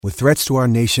With threats to our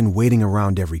nation waiting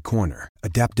around every corner,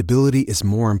 adaptability is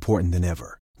more important than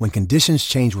ever. When conditions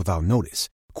change without notice,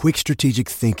 quick strategic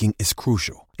thinking is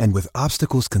crucial. And with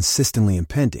obstacles consistently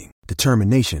impending,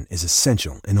 determination is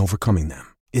essential in overcoming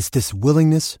them. It's this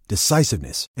willingness,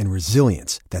 decisiveness, and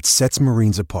resilience that sets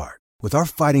Marines apart. With our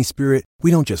fighting spirit, we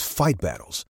don't just fight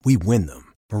battles, we win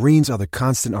them. Marines are the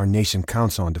constant our nation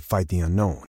counts on to fight the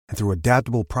unknown. And through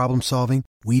adaptable problem solving,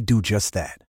 we do just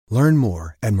that. Learn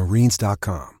more at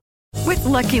marines.com. With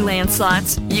Lucky Land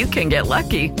Slots, you can get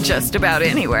lucky just about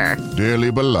anywhere. Dearly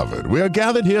beloved, we are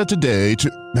gathered here today to...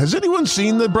 Has anyone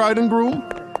seen the bride and groom?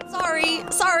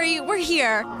 Sorry, we're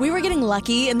here. We were getting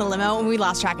lucky in the limo and we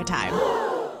lost track of time.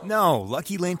 No,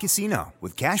 Lucky Land Casino,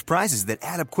 with cash prizes that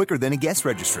add up quicker than a guest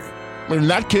registry. In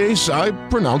that case, I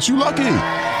pronounce you lucky.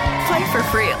 Play for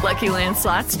free at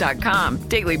LuckyLandSlots.com.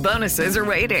 Daily bonuses are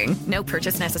waiting. No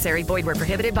purchase necessary. Void where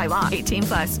prohibited by law.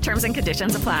 18+. Terms and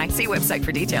conditions apply. See website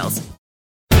for details.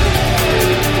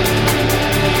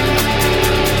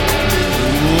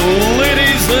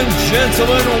 Ladies and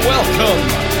gentlemen, welcome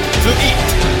to Eat,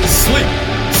 Sleep,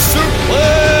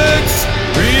 Suplex,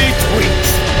 Retweet.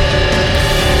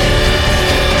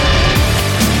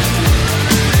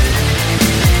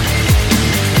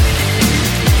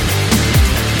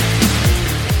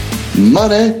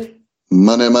 Money in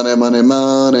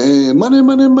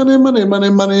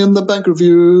the bank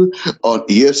review on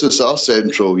ESSR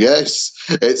Central. Yes,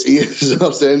 it's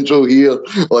ESSR Central here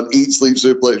on Eat, Sleep,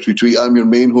 Suplex, Retweet. I'm your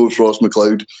main host, Ross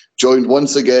McLeod, joined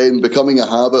once again, becoming a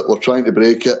habit, we're trying to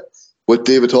break it, with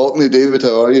David Hockney. David,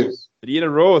 how are you? 3 in a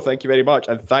row, thank you very much.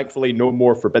 And thankfully, no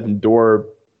more Forbidden Door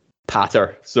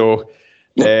patter. So,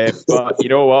 but you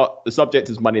know what? The subject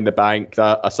is Money in the Bank,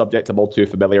 a subject I'm all too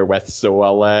familiar with. So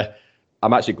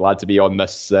I'm actually glad to be on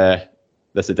this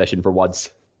edition for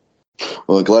once.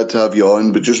 Well, glad to have you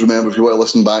on. But just remember, if you want to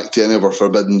listen back to any of our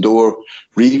Forbidden Door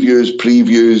reviews,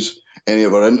 previews, any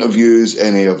of our interviews,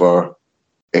 any of our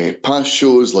past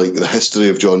shows, like the history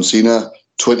of John Cena,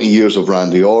 20 years of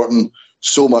Randy Orton,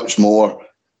 so much more,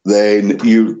 then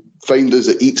you find us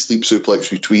at Eat, Sleep,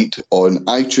 Suplex, Retweet on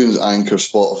iTunes, Anchor,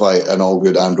 Spotify, and all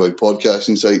good Android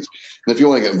podcasting sites. And if you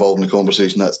want to get involved in the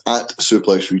conversation, that's at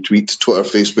Suplex Retweet, Twitter,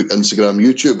 Facebook, Instagram,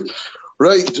 YouTube.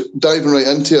 Right, diving right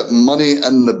into it, Money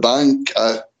in the Bank.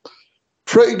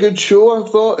 Pretty good show, I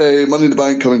thought. Money in the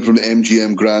Bank coming from the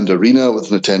MGM Grand Arena with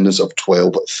an attendance of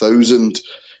 12,000.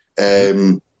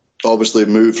 Obviously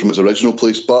moved from its original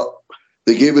place, but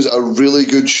they gave us a really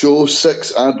good show.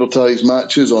 6 advertised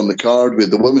matches on the card with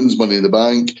the Women's Money in the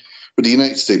Bank, with the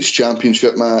United States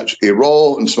Championship match, a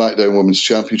Raw and SmackDown Women's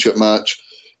Championship match,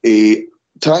 a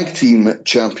Tag Team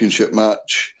Championship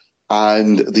match,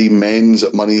 and the Men's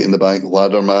Money in the Bank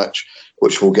ladder match,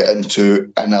 which we'll get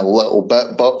into in a little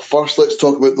bit. But first, let's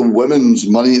talk about the Women's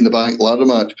Money in the Bank ladder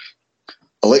match.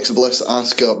 Alexa Bliss,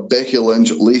 Asuka, Becky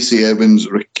Lynch, Lacey Evans,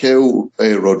 Raquel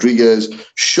Rodriguez,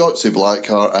 Shotzi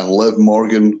Blackheart, and Liv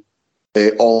Morgan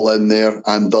all in there.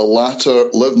 And the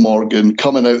latter, Liv Morgan,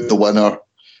 coming out the winner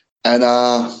in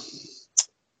a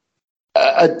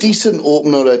decent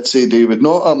opener, I'd say, David.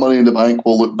 Not a Money in the Bank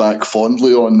we'll look back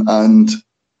fondly on. And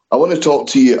I want to talk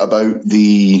to you about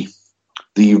the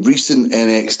recent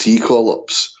NXT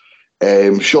call-ups.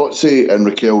 Shotzi and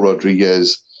Raquel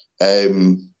Rodriguez,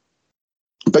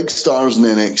 big stars in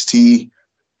NXT,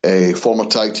 former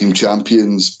tag team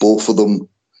champions, both of them.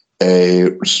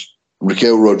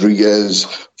 Raquel Rodriguez,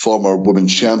 former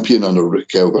women's champion under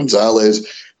Raquel Gonzalez,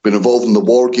 been involved in the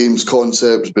War Games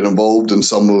concept, been involved in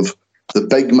some of the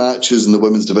big matches in the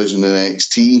women's division in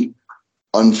NXT.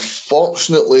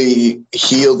 Unfortunately,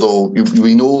 here though,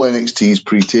 we know NXT is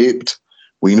pre-taped.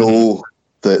 We know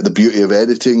the beauty of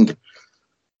editing.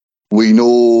 We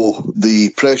know the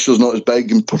pressure's not as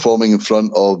big in performing in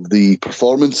front of the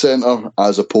Performance Center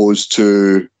as opposed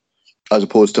to a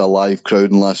live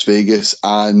crowd in Las Vegas.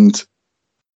 And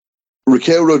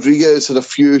Raquel Rodriguez had a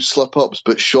few slip-ups,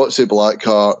 but Shotzi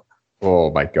Blackheart,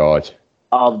 oh my God,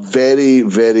 a very,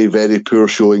 very, very poor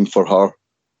showing for her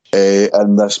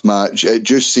in this match. It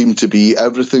just seemed to be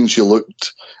everything she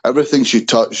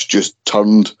touched just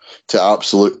turned to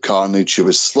absolute carnage. She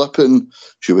was slipping,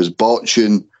 she was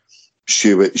botching,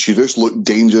 she just looked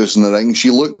dangerous in the ring.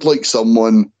 She looked like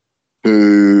someone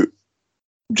who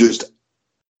just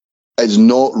is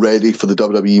not ready for the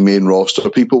WWE main roster.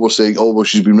 People were saying, oh, well,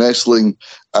 she's been wrestling,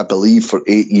 I believe, for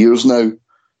 8 years now.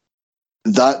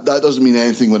 That doesn't mean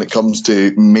anything when it comes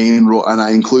to main roster, and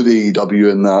I include AEW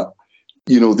in that.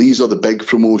 You know, these are the big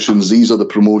promotions. These are the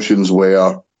promotions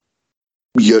where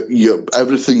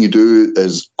everything you do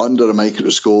is under a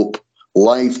microscope,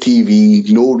 live TV,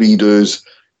 no redos.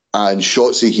 And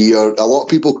Shotzi here, a lot of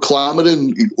people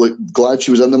clamouring, like, glad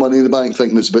she was in the Money in the Bank,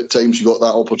 thinking it's about time she got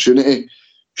that opportunity.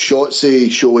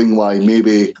 Shotzi showing why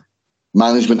maybe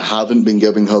management haven't been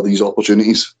giving her these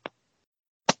opportunities.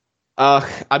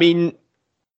 I mean,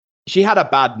 she had a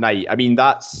bad night. I mean,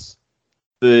 that's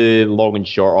the long and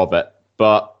short of it.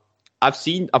 But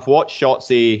I've watched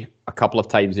Shotzi a couple of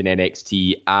times in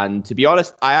NXT, and to be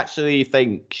honest, I actually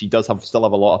think she does still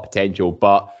have a lot of potential.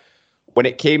 But when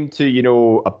it came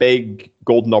to, a big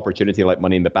golden opportunity like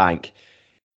Money in the Bank,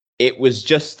 it was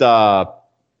just a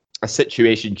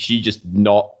situation she just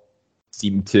not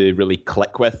seemed to really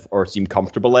click with or seem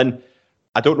comfortable in.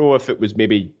 I don't know if it was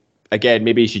maybe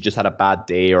she just had a bad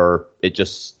day, or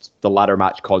the ladder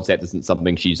match concept isn't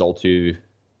something she's all too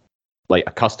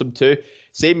accustomed to.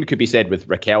 Same could be said with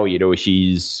Raquel.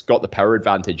 She's got the power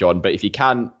advantage on, but if you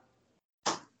can't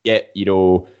get,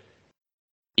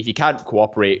 if you can't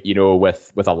cooperate,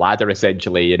 with a ladder,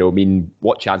 essentially,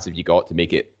 what chance have you got to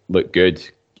make it look good?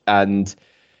 And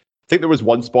I think there was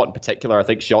one spot in particular. I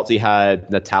think Shotzi had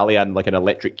Natalya in an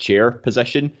electric chair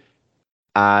position,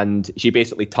 and she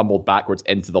basically tumbled backwards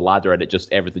into the ladder, and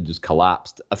everything just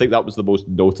collapsed. I think that was the most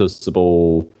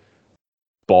noticeable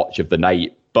botch of the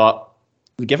night. But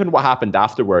given what happened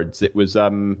afterwards, it was, I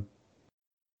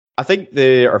think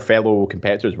our fellow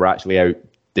competitors were actually out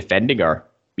defending her,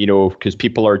 because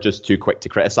people are just too quick to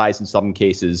criticize in some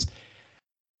cases.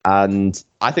 And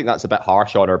I think that's a bit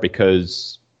harsh on her,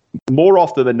 because more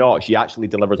often than not, she actually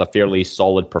delivers a fairly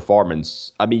solid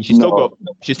performance. I mean, she's still got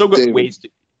ways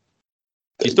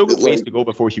to go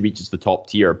before she reaches the top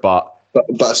tier, but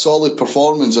a solid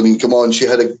performance. I mean, come on, she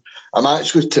had a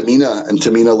match with Tamina, and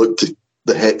Tamina looked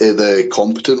the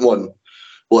competent one.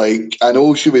 I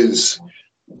know she was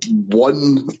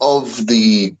one of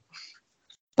the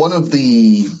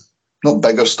not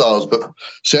bigger stars, but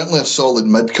certainly a solid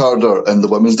mid-carder in the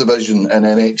women's division in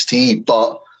NXT.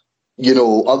 But,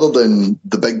 other than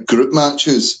the big group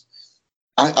matches,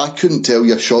 I couldn't tell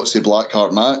you a Shotzi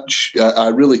Blackheart match. I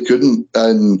really couldn't.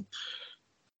 And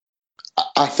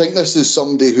I think this is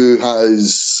somebody who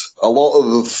has a lot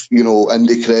of,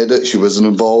 indie credit. She was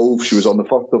involved. She was on the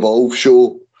first Evolve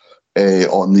show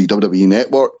on the WWE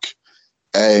Network.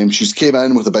 She's came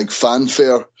in with a big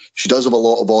fanfare. She does have a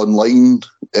lot of online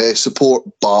support,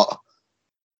 but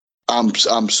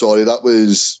I'm sorry. That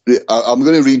was. I'm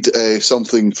going to read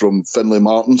something from Finlay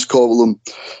Martin's column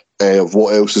of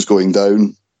what else is going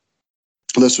down.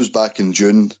 This was back in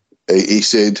June. He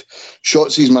said,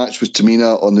 Shotzi's match with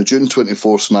Tamina on the June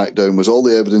 24 SmackDown was all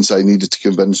the evidence I needed to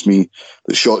convince me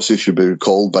that Shotzi should be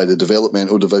recalled by the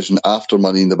developmental division after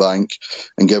Money in the Bank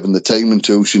and given the time and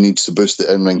tools she needs to boost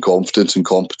the in-ring confidence and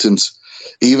competence.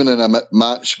 Even in a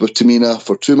match with Tamina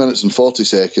for 2 minutes and 40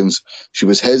 seconds, she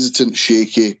was hesitant,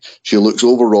 shaky. She looks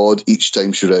overawed each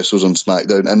time she wrestles on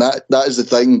SmackDown. And that is the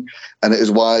thing, and it is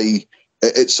why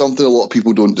it's something a lot of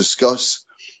people don't discuss.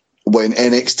 When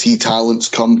NXT talents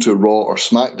come to Raw or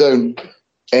SmackDown,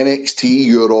 NXT,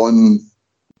 you're on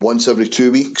once every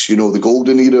 2 weeks. The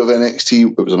golden era of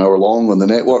NXT, it was an hour long on the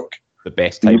network. The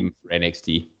best time for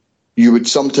NXT. You would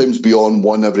sometimes be on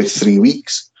one every 3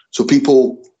 weeks. So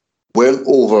people weren't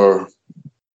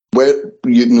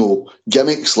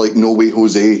gimmicks like No Way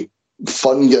Jose,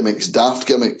 fun gimmicks, daft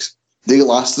gimmicks, they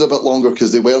lasted a bit longer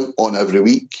because they weren't on every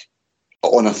week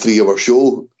on a 3 hour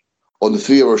show. On the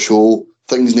 3 hour show,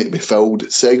 things need to be filled,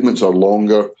 segments are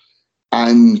longer,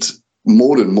 and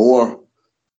more,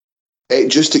 it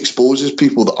just exposes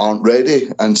people that aren't ready.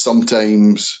 And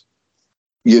sometimes,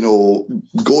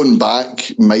 going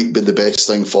back might be the best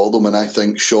thing for them. And I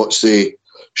think Shotzi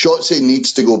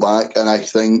needs to go back. And I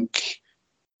think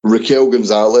Raquel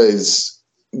Gonzalez,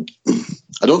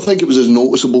 I don't think it was as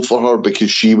noticeable for her because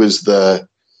she was the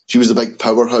big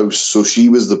powerhouse. So she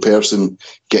was the person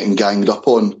getting ganged up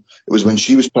on. It was when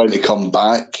she was trying to come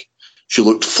back, she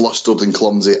looked flustered and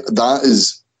clumsy. That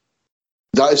is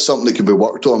something that can be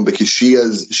worked on because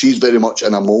she's very much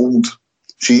in a mould.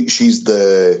 She's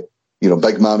the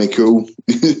big mammy cool.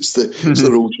 it's the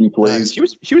role she plays. She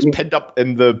was pinned up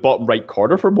in the bottom right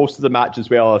corner for most of the match as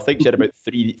well. I think she had about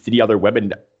three other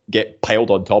women get piled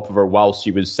on top of her while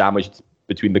she was sandwiched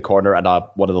between the corner and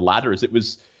one of the ladders.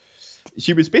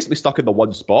 She was basically stuck in the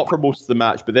one spot for most of the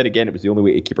match, but then again, it was the only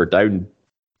way to keep her down.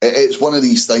 It's one of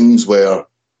these things where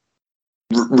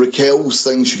Raquel's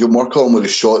thing she can work on with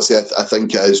his shots. I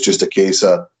think it is just a case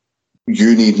of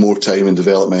you need more time in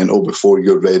developmental before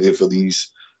you're ready for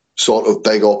these sort of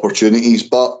big opportunities.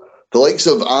 But the likes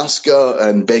of Asuka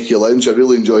and Becky Lynch, I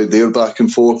really enjoyed their back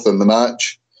and forth in the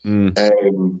match.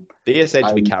 They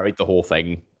essentially carried the whole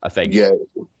thing, I think. Yeah.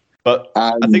 But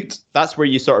I think that's where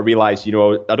you sort of realize, I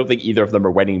don't think either of them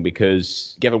are winning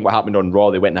because given what happened on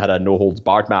Raw, they went and had a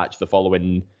no-holds-barred match the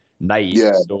following night.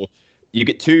 Yeah. So you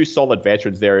get two solid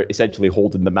veterans there essentially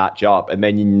holding the match up. And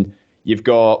then you've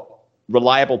got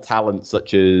reliable talent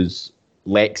such as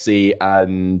Lexi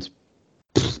and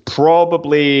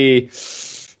probably,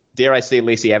 dare I say,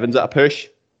 Lacey Evans at a push.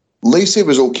 Lacey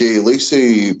was okay.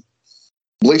 Lacey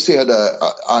had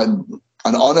an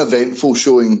uneventful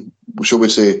showing, shall we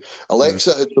say.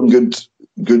 Alexa had some good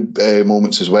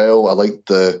moments as well. I liked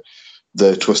the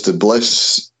Twisted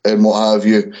Bliss and what have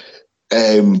you.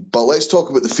 But let's talk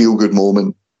about the feel-good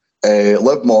moment.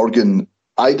 Liv Morgan,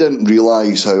 I didn't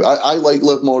realise how... I like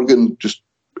Liv Morgan,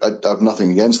 I have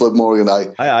nothing against Liv Morgan.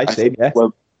 I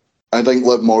think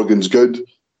Liv Morgan's good.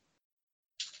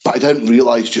 But I didn't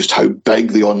realise just how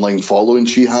big the online following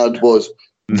she had was.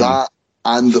 Mm-hmm. That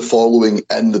and the following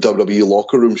in the WWE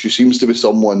locker room. She seems to be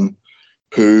someone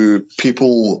who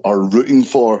people are rooting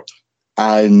for.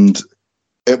 And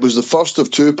it was the first of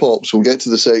two pops. We'll get to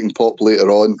the second pop later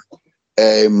on,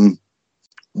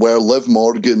 where Liv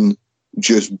Morgan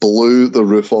just blew the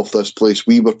roof off this place.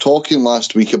 We were talking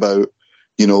last week about,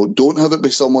 don't have it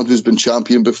be someone who's been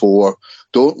champion before.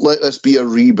 Don't let this be a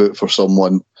reboot for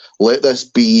someone. Let this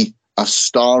be a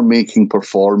star-making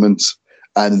performance.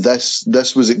 And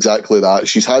this was exactly that.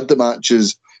 She's had the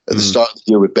matches at the start of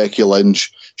the year with Becky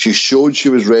Lynch. She showed she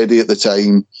was ready at the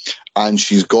time, and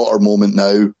she's got her moment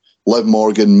now. Liv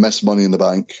Morgan, Miss Money in the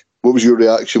Bank. What was your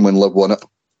reaction when Liv won it?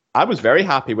 I was very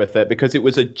happy with it because it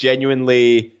was a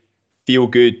genuinely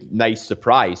feel-good, nice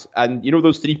surprise. And,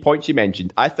 those 3 points you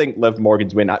mentioned, I think Liv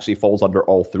Morgan's win actually falls under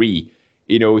all three.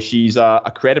 She's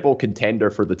a credible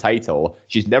contender for the title.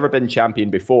 She's never been champion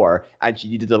before, and she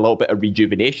needed a little bit of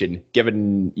rejuvenation,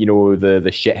 given,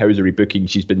 the shithousery booking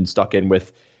she's been stuck in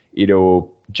with,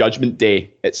 Judgment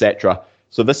Day, etc.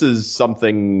 So this is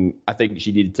something I think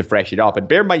she needed to freshen up. And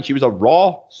bear in mind, she was a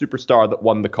Raw superstar that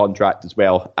won the contract as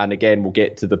well. And again, we'll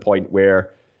get to the point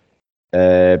where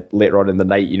later on in the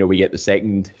night, we get the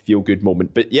second feel-good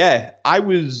moment. But yeah, I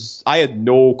had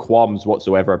no qualms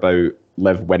whatsoever about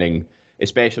Liv winning,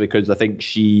 especially because I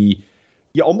think you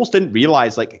almost didn't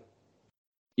realize, how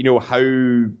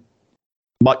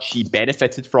much she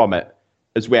benefited from it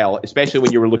as well, especially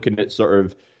when you were looking at sort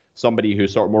of somebody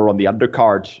who's sort of more on the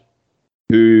undercard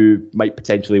who might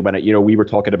potentially win it. We were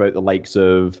talking about the likes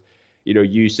of,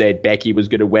 you said Becky was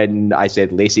going to win. I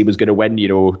said Lacey was going to win.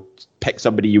 Pick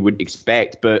somebody you wouldn't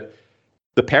expect. But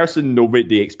the person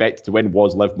nobody expected to win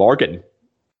was Liv Morgan,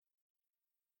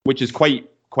 which is quite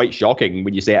shocking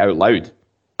when you say it out loud.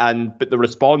 But the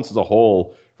response as a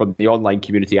whole from the online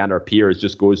community and our peers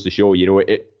just goes to show,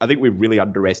 I think we really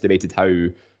underestimated how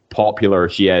popular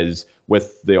she is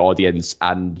with the audience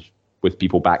and with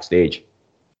people backstage.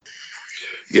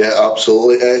 Yeah,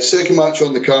 absolutely. Second match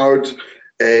on the card,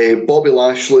 Bobby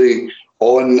Lashley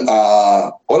on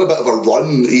a bit of a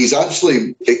run. He's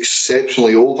actually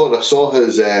exceptionally over. I saw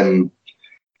his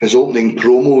opening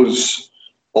promos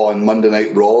on Monday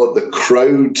Night Raw. The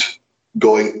crowd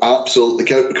going absolutely,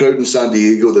 the crowd in San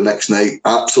Diego the next night,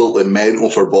 absolutely mental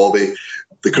for Bobby.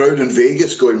 The crowd in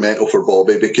Vegas going mental for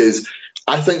Bobby because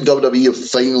I think WWE have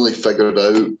finally figured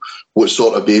out what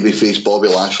sort of babyface Bobby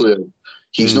Lashley is.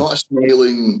 He's not a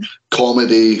smiling,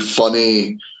 comedy,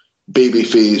 funny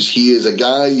babyface. He is a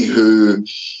guy who,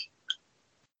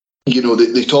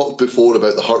 they talked before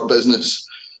about the Hurt Business,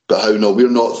 but how, no, we're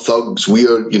not thugs.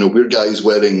 We're guys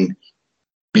wearing,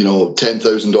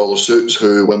 $10,000 suits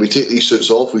who, when we take these suits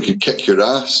off, we could kick your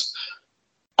ass.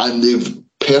 And they've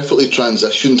perfectly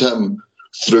transitioned him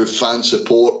through fan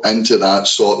support into that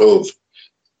sort of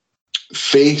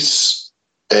face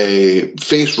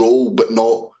role, but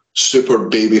not super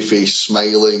babyface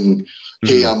smiling.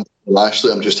 Hey, I'm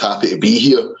Lashley. I'm just happy to be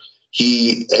here.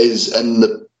 He's in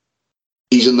the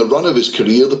run of his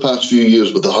career the past few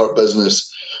years with the Hurt Business,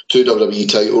 2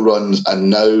 WWE title runs, and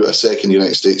now a second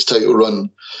United States title run.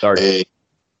 Sorry.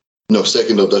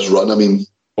 Second of this run. I mean.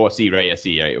 Oh, I see. Right.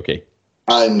 Okay.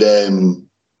 And I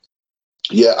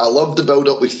love the build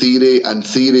up with Theory, and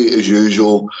Theory, as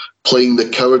usual, playing the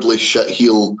cowardly shit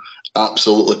heel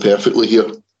absolutely perfectly here.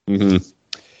 Mm-hmm.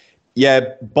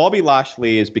 Yeah, Bobby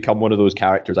Lashley has become one of those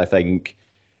characters, I think,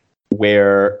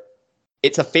 where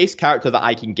it's a face character that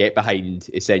I can get behind,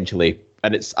 essentially.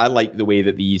 And I like the way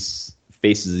that these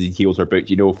faces and heels are booked.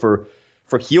 For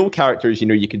heel characters,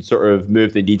 you can sort of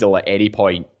move the needle at any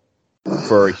point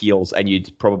for heels, and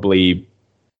you'd probably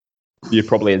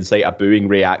incite a booing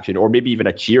reaction or maybe even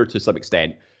a cheer to some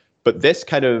extent. But this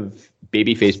kind of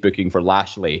babyface booking for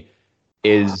Lashley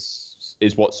is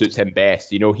what suits him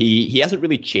best. You know, he hasn't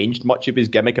really changed much of his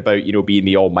gimmick about, you know, being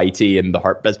the almighty and the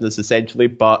hurt business essentially,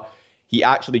 but he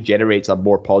actually generates a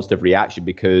more positive reaction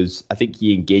because I think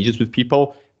he engages with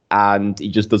people and he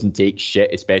just doesn't take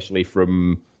shit, especially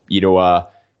from, you know, a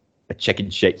chicken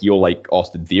shit heel like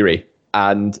Austin Theory.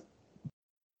 And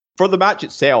for the match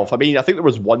itself, I mean, I think there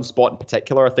was one spot in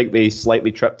particular I think they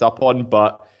slightly tripped up on,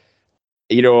 but,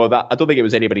 you know, that I don't think it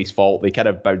was anybody's fault. They kind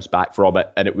of bounced back from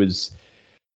it, and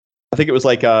I think it was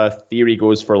like a Theory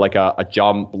goes for like a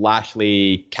jump.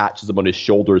 Lashley catches him on his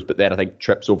shoulders, but then I think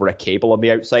trips over a cable on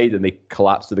the outside and they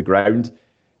collapse to the ground.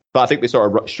 But I think they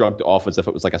sort of shrugged it off as if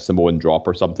it was like a Samoan drop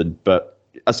or something. But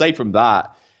aside from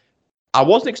that, I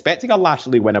wasn't expecting a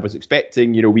Lashley win. I was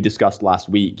expecting, you know, we discussed last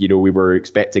week, you know, we were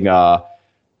expecting a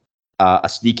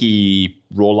sneaky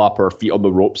roll-up or feet on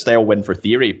the rope style win for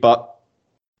Theory, but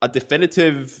a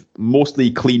definitive,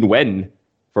 mostly clean win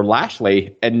for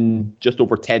Lashley in just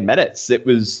over 10 minutes. It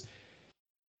was,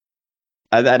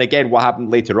 and then again, what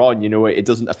happened later on, you know, it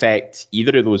doesn't affect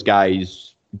either of those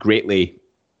guys greatly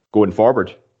going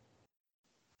forward.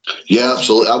 Yeah,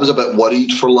 absolutely. I was a bit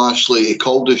worried for Lashley. He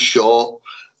called his shot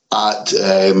at,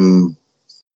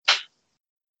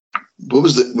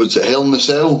 was it Hell in a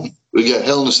Cell? We get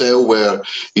Hell in a Cell where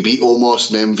he beat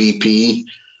Omos and MVP.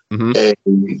 And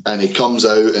he comes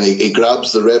out and he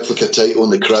grabs the replica title in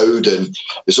the crowd, and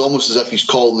it's almost as if he's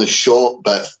calling his shot,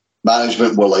 but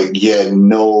management were like, yeah,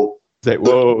 no. It's like,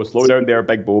 whoa, slow down there,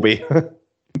 big Bobby.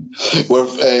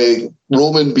 With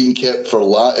Roman being kept for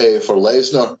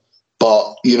Lesnar,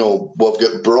 but, you know, we've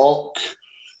got Brock,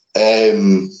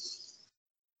 we've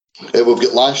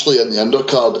got Lashley in the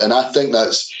undercard, and I think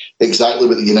that's exactly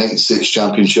what the United States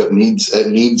Championship needs. It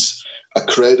needs a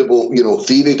credible, you know,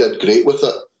 Theory did great with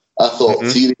it. I thought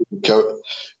Theory would count,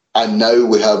 and now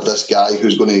we have this guy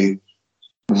who's going to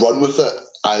run with it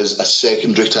as a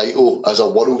secondary title, as a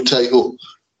world title,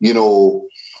 you know,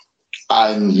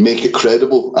 and make it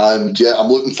credible. And yeah, I'm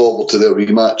looking forward to their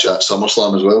rematch at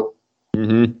SummerSlam as well.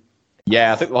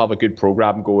 Yeah, I think they'll have a good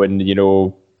program going. You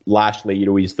know, Lashley, you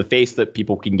know, he's the face that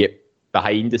people can get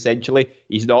behind. Essentially,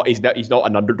 he's not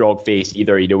an underdog face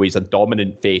either. You know, he's a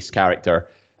dominant face character,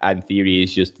 and Theory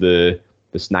is just the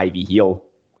snivy heel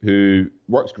who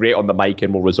works great on the mic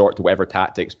and will resort to whatever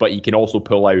tactics, but he can also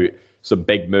pull out some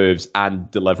big moves and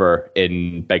deliver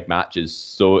in big matches.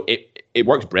 So it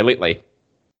works brilliantly.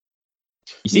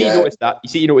 You noticed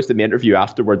in the interview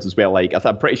afterwards as well. Like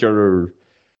I'm pretty sure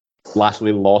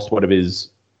Lashley lost one of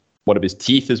his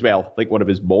teeth as well, like one of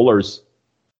his molars.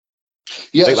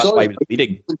 Yeah, that's why he was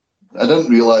bleeding. I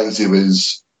didn't realize he'd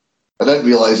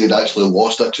actually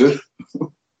lost that tooth.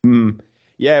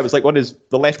 Yeah, it was like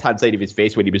the left-hand side of his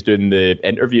face when he was doing the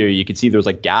interview. You could see there was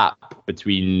a gap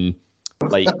between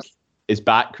like his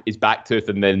back tooth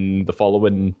and then the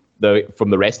following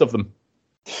from the rest of them.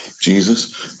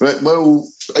 Jesus. Right, well,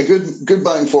 a good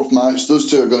back and forth match. Those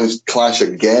two are going to clash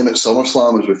again at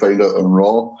SummerSlam, as we find out on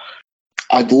Raw.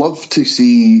 I'd love to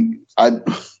see.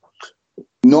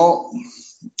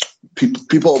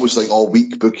 People always think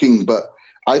weak booking, but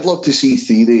I'd love to see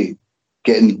Theory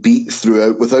getting beat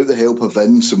throughout without the help of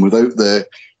Vince and without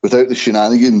the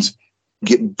shenanigans,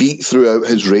 get beat throughout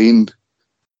his reign.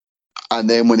 And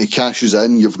then when he cashes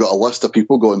in, you've got a list of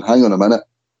people going, hang on a minute,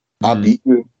 I beat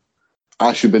you.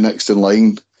 I should be next in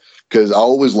line. Because I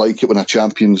always like it when a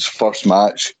champion's first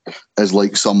match is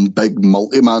like some big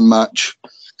multi-man match.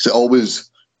 Because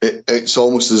it's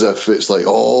almost as if it's like,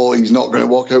 oh, he's not going to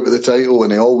walk out with the title,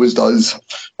 and he always does.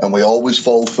 And we always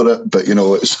fall for it. But, you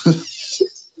know, it's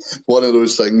one of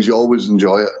those things. You always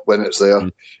enjoy it when it's there.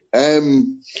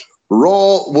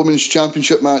 Raw Women's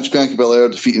Championship match, Bianca Belair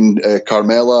defeating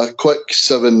Carmella. Quick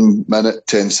 7-minute,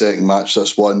 10-second match,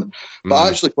 this one. But I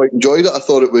actually quite enjoyed it. I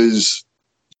thought it was...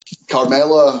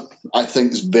 Carmella, I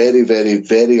think, is very, very,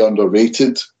 very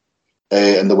underrated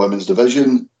in the women's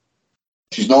division.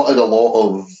 She's not had a lot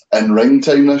of in-ring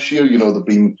time this year. You know, they've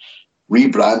been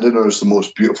rebranding her as the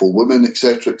most beautiful woman,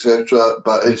 etc., etc.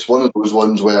 But it's one of those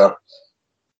ones where...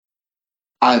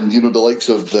 And, you know, the likes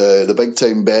of the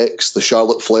big-time Becks, the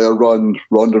Charlotte Flair run,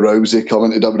 Ronda Rousey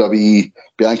coming to WWE,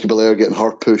 Bianca Belair getting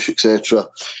her push, etc.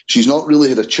 She's not really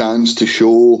had a chance to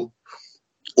show,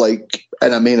 like,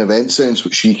 in a main event sense,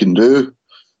 what she can do.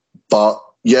 But,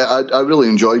 yeah, I really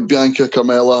enjoyed Bianca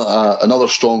Carmella. Another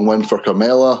strong win for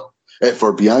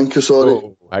for Bianca, sorry.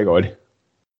 Oh, my God.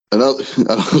 Another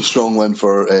strong win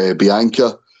for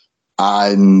Bianca.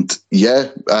 And, yeah,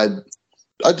 I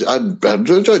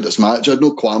enjoyed this match. I had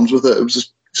no qualms with it. It was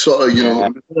just sort of,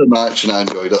 a match, and I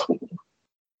enjoyed it.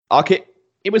 Okay,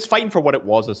 it was fine for what it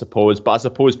was, I suppose. But I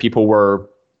suppose people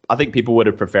would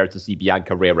have preferred to see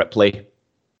Bianca Rhea Ripley.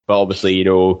 But obviously,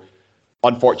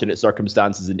 unfortunate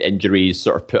circumstances and injuries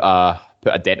sort of put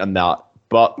a dent on that.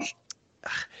 But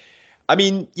I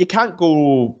mean, you can't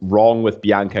go wrong with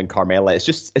Bianca and Carmella. It's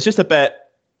just a bit.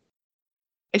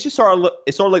 It's just sort of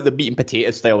like the meat and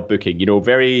potatoes style of booking.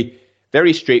 Very,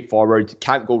 very straightforward.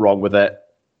 Can't go wrong with it,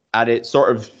 and it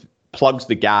sort of plugs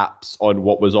the gaps on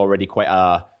what was already quite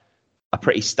a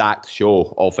pretty stacked show,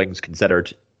 all things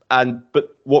considered.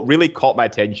 But what really caught my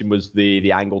attention was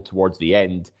the angle towards the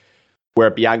end, where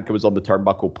Bianca was on the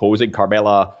turnbuckle posing.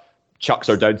 Carmella chucks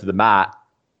her down to the mat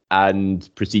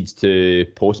and proceeds to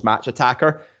post-match attack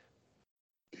her.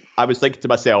 I was thinking to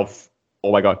myself,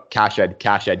 oh my God, cash in,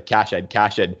 cash in, cash in,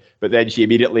 cash in. But then she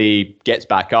immediately gets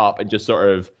back up and just sort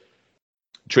of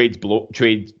trades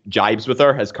jibes with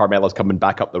her as Carmella's coming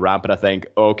back up the ramp. And I think,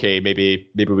 okay, maybe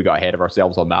we got ahead of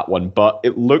ourselves on that one. But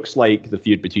it looks like the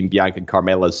feud between Bianca and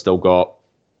Carmella's still got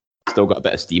a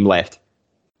bit of steam left.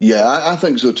 Yeah, I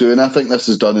think so too. And I think this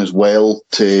is done as well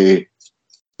to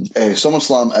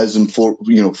SummerSlam is in 4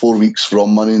 weeks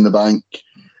from Money in the Bank.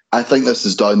 I think this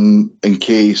is done in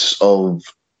case of,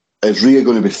 is Rhea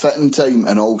going to be fit in time?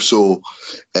 And also,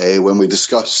 when we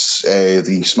discuss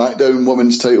the SmackDown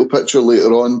Women's title picture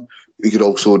later on, we could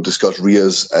also discuss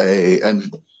Rhea's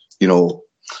influence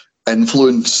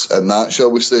in that, shall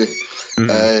we say.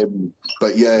 Mm-hmm.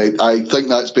 But yeah, I think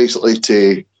that's basically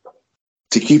to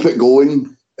keep it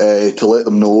going, to let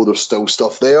them know there's still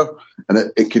stuff there,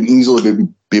 and it can easily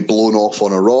be blown off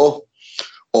on a Raw.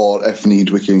 Or if need,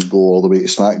 we can go all the way to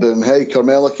SmackDown. Hey,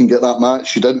 Carmella can get that match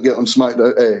she didn't get on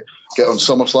SmackDown, get on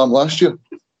SummerSlam last year.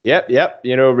 Yep.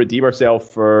 Redeem herself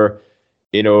for,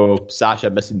 Sasha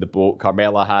missing the boat.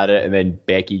 Carmella had it, and then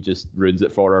Becky just ruins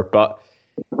it for her. But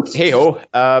hey ho,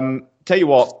 tell you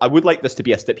what, I would like this to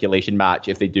be a stipulation match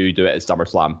if they do it at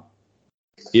SummerSlam.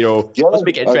 Let's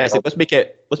make it interesting. Let's make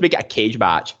it a cage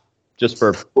match, just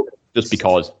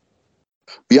because.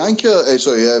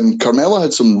 Carmella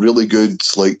had some really good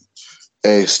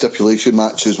stipulation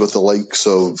matches with the likes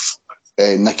of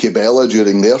Nikki Bella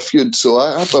during their feud, so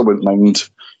I wouldn't mind.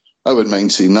 I wouldn't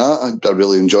mind seeing that. I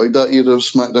really enjoyed that era of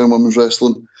SmackDown Women's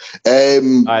Wrestling.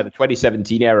 The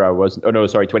 2017 era was. Oh no,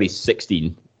 sorry,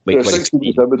 2016. Late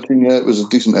 2016, 17. Yeah, it was a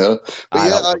decent era.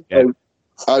 But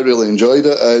I really enjoyed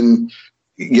it, and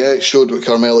it showed what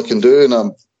Carmella can do, and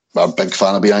I'm a big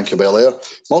fan of Bianca Belair. I'm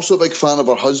also a big fan of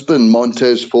her husband,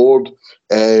 Montez Ford.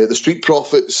 The Street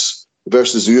Profits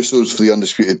versus the Usos for the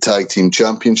Undisputed Tag Team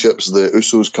Championships. The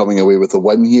Usos coming away with a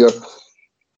win here.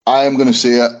 I am going to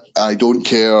say it. I don't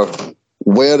care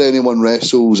where anyone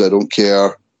wrestles. I don't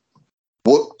care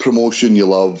what promotion you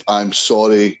love. I'm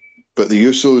sorry, but the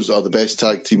Usos are the best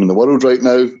tag team in the world right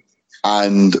now.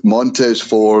 And Montez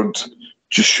Ford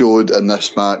just showed in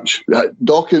this match.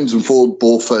 Dawkins and Ford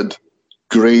both had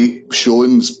great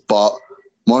showings, but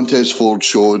Montez Ford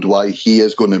showed why he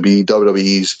is going to be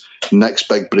WWE's next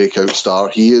big breakout star.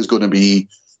 He is going to be,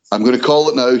 I'm going to call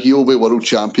it now, he will be world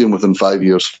champion within 5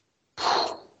 years.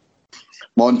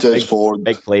 Montez Ford.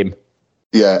 Big claim.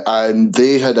 Yeah, and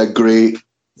they had a great,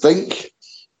 I think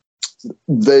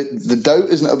the doubt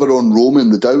isn't ever on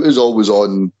Roman, the doubt is always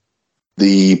on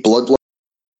the bloodline.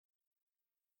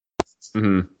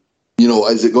 Mm-hmm.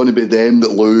 Is it going to be them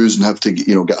that lose and have to,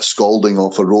 get a scalding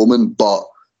off of Roman? But,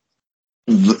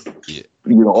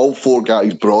 all four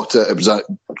guys brought it. It was a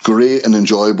great and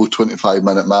enjoyable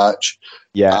 25-minute match.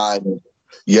 Yeah. And,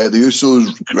 the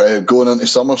Usos going into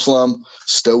SummerSlam,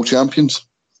 still champions.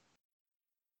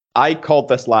 I called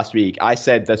this last week. I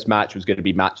said this match was going to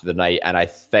be match of the night, and I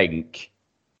think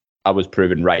I was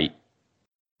proven right.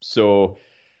 So,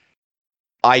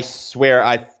 I swear,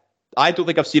 I don't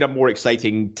think I've seen a more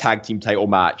exciting tag team title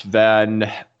match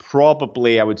than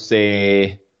probably, I would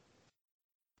say,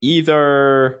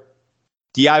 either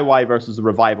DIY versus the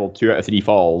Revival 2 out of 3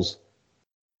 falls,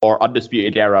 or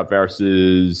Undisputed Era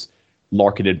versus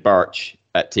Lorcan and Birch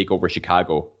at TakeOver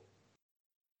Chicago.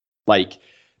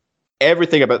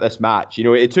 Everything about this match,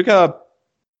 it took a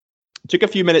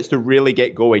few minutes to really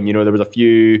get going. There was a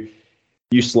few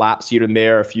slaps here and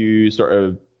there, a few sort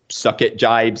of suck it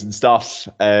jibes and stuff.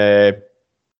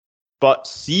 But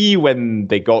see when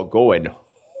they got going,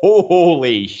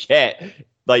 holy shit.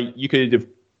 You could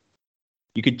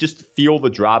just feel the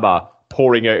drama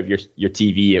pouring out of your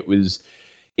TV. It was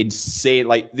insane.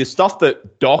 The stuff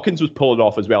that Dawkins was pulling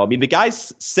off as well. I mean, the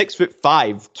guy's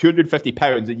 6'5", 250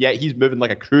 pounds, and yet he's moving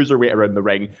like a cruiserweight around the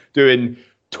ring, doing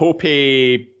tope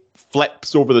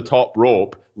flips over the top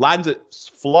rope, lands it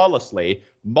flawlessly.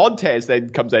 Montez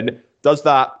then comes in, does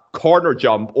that corner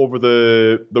jump over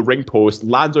the ring post,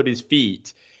 lands on his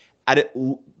feet, and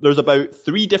there's about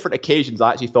 3 different occasions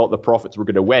I actually thought the Profits were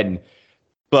going to win,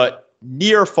 but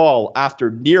near fall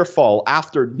after near fall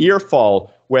after near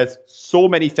fall with so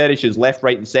many finishes left,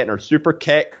 right, and center. Super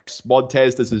kicks.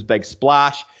 Montez does his big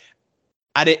splash,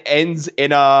 and it ends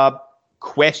in a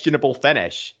questionable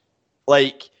finish.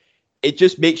 Like, it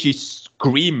just makes you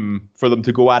scream for them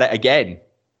to go at it again.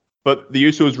 But the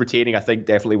Usos retaining, I think,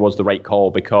 definitely was the right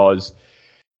call, because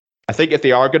I think if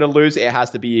they are going to lose, it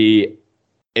has to be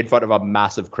in front of a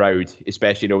massive crowd,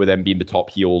 especially with them being the top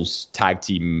heels tag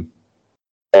team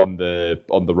on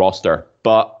the roster.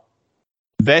 But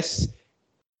these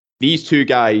two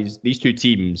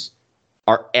teams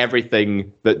are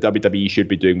everything that WWE should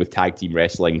be doing with tag team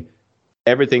wrestling.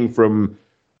 Everything from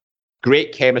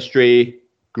great chemistry,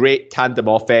 great tandem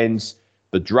offense,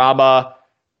 the drama,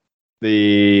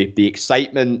 the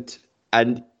excitement,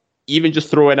 and even just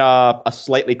throw in a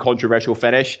slightly controversial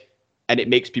finish, and it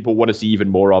makes people want to see even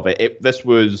more of it. This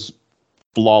was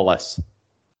flawless.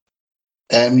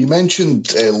 You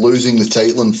mentioned losing the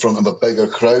title in front of a bigger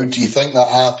crowd. Do you think that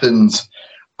happens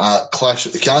at Clash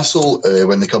at the Castle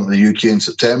when they come to the UK in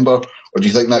September, or do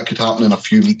you think that could happen in a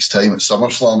few weeks' time at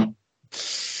SummerSlam?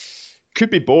 Could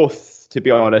be both, to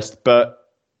be honest, but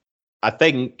I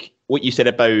think what you said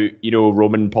about,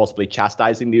 Roman possibly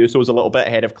chastising the Usos a little bit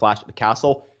ahead of Clash at the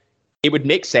Castle, it would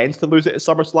make sense to lose it at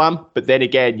SummerSlam, but then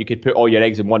again, you could put all your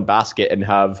eggs in one basket and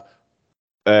have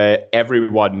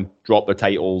everyone drop their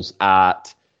titles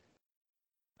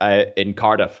in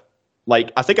Cardiff.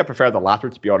 Like, I think I prefer the latter,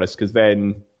 to be honest, because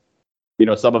then,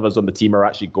 some of us on the team are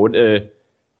actually going to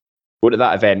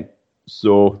that event.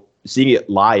 So seeing it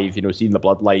live, seeing the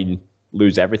Bloodline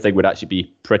lose everything would actually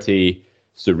be pretty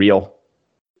surreal.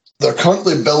 They're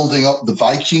currently building up the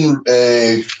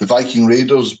Viking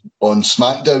Raiders on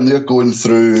SmackDown. They're going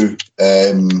through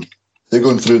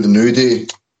the New Day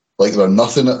like they're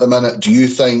nothing at the minute. Do you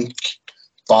think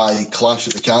by Clash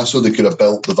at the Castle they could have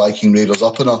built the Viking Raiders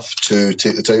up enough to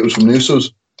take the titles from the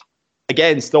Usos?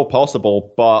 Again, still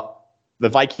possible, but the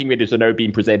Viking Raiders are now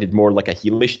being presented more like a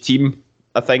heelish team,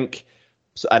 I think.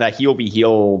 And a heel v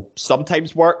heel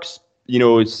sometimes works.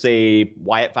 Say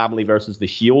Wyatt family versus the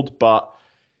Shield, but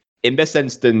in this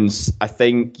instance, I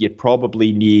think you'd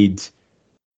probably need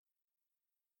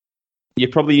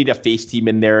a face team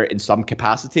in there in some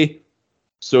capacity.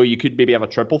 So you could maybe have a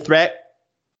triple threat.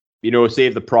 Say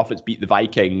if the Profits beat the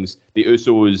Vikings, the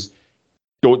Usos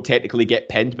don't technically get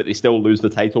pinned, but they still lose the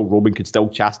title. Roman could still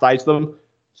chastise them,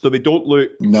 so they don't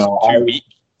look too weak.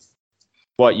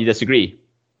 What, you disagree?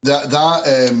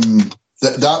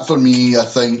 That for me, I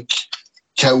think,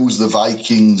 kills the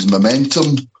Vikings'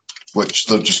 momentum, which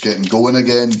they're just getting going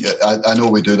again. I know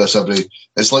we do this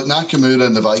it's like Nakamura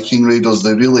and the Viking Raiders.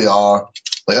 They really are,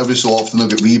 like, every so often they'll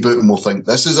get reboot and we'll think,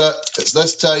 this is it, it's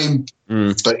this time.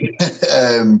 But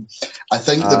I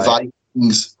think the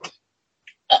Vikings,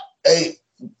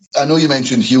 I know you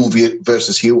mentioned heel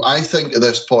versus heel. I think at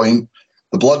this point,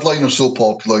 the Bloodline are so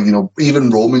popular, even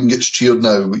Roman gets cheered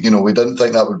now. We didn't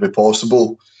think that would be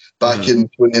possible back in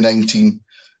 2019.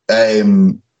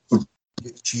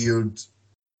 Get cheered.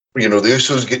 The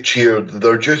Usos get cheered.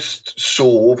 They're just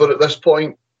so over at this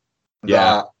point.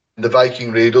 Yeah. The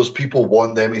Viking Raiders, people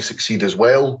want them to succeed as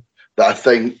well. That I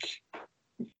think,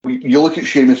 you look at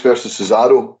Sheamus and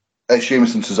Cesaro,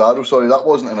 that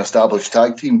wasn't an established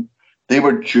tag team. They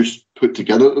were just put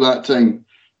together at that time.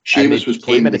 Sheamus was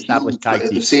playing an established tag team.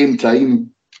 At the same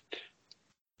time,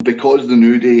 because the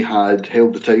New Day had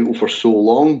held the title for so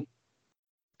long,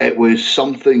 it was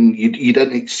something you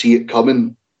didn't see it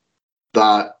coming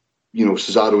that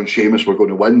Cesaro and Sheamus were going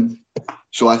to win.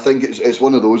 So I think it's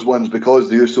one of those ones, because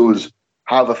the Usos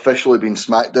have officially been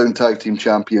SmackDown Tag Team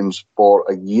Champions for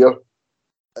a year.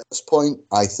 At this point,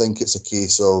 I think it's a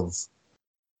case of,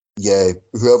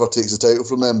 whoever takes the title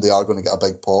from them, they are going to get a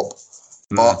big pop.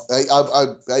 But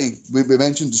we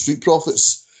mentioned the Street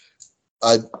Profits.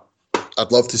 I'd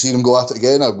love to see them go at it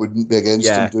again. I wouldn't be against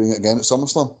them doing it again at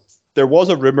SummerSlam. There was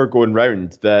a rumor going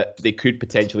round that they could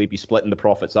potentially be splitting the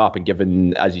Profits up and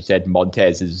giving, as you said,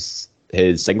 Montez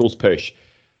his singles push.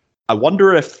 I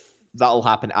wonder if that'll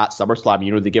happen at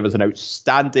SummerSlam. They give us an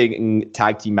outstanding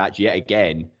tag team match yet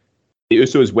again. The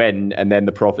Usos win, and then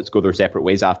the Profits go their separate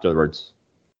ways afterwards.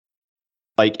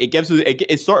 Like,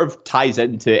 it sort of ties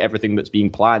into everything that's being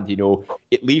planned.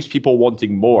 It leaves people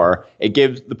wanting more. It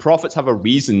gives the Profits have a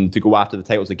reason to go after the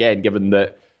titles again, given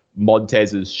that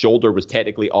Montez's shoulder was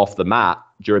technically off the mat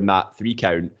during that 3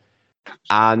 count.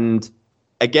 And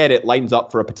again, it lines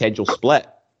up for a potential split.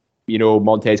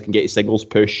 Montez can get his singles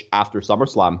push after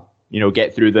SummerSlam,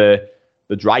 get through the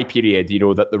dry period,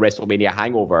 that the WrestleMania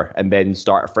hangover, and then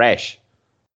start afresh.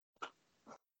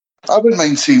 I wouldn't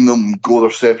mind seeing them go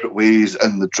their separate ways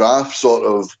in the draft, sort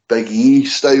of Big E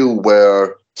style,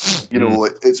 where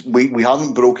it's we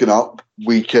haven't broken up.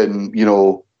 We can,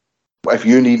 if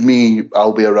you need me,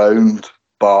 I'll be around,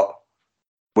 but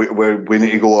we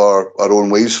need to go our own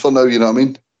ways for now. You know what I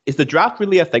mean? Is the draft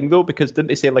really a thing though? Because didn't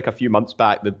they say like a few months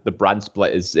back that the brand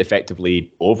split is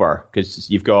effectively over because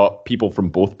you've got people from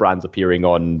both brands appearing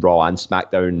on Raw and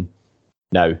SmackDown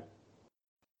now?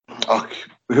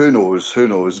 Who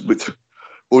knows? But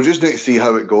we'll just need to see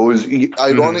how it goes.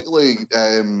 Ironically,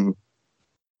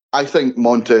 I think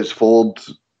Montez Ford,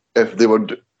 if they were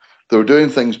doing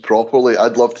things properly,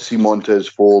 I'd love to see Montez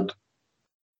Ford,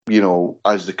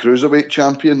 as the cruiserweight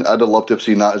champion. I'd have loved to have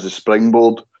seen that as a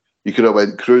springboard. You could have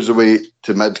went cruiserweight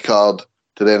to mid-card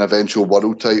to then eventual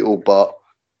world title, but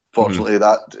fortunately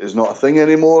that is not a thing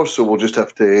anymore, so we'll just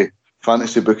have to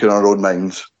fantasy book in our own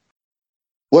minds.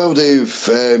 Well, Dave,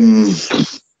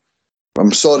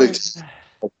 I'm sorry,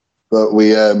 but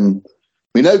we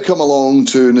now come along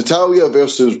to Natalya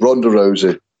versus Ronda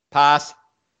Rousey. Pass.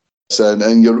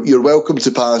 And you're welcome to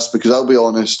pass, because I'll be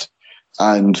honest,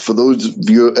 and for those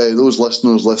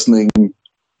listeners listening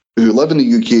who live in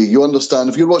the UK, you understand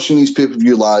if you're watching these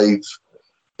pay-per-views live,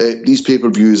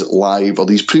 or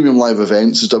these premium live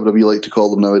events, as WWE like to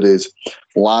call them nowadays,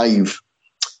 live,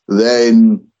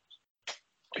 then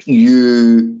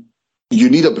you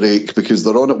need a break because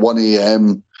they're on at 1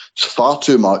 a.m. It's far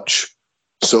too much.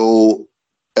 So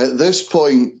at this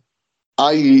point,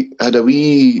 I had a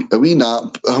wee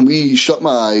nap, and we shut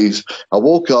my eyes. I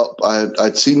woke up,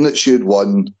 I'd seen that she had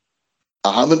won.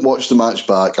 I haven't watched the match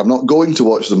back. I'm not going to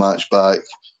watch the match back.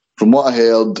 From what I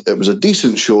heard, it was a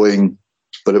decent showing,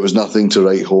 but it was nothing to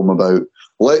write home about.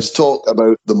 Let's talk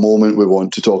about the moment we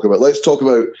want to talk about. Let's talk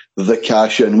about the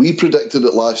cash-in. We predicted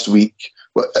it last week.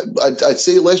 I'd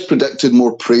say less predicted,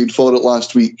 more prayed for it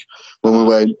last week when we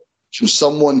went, can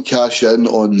someone cash in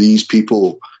on these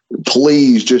people?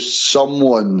 Please, just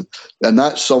someone. And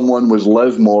that someone was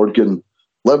Liv Morgan.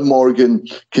 Liv Morgan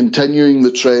continuing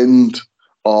the trend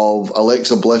of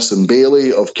Alexa Bliss and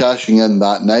Bayley of cashing in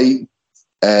that night.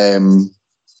 And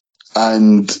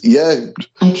yeah.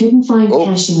 I couldn't find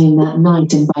Cashing In That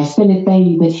Night and by Philip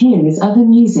Bailey, but here is other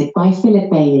music by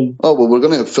Philip Bailey. Oh, well, we're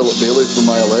going to have Philip Bailey from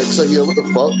my Alexa here. What the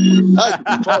fuck?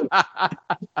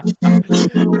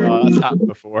 Oh, that's happened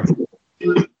before.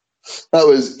 That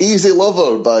was Easy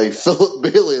Lover by Philip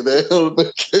Bailey there,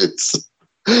 because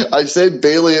I said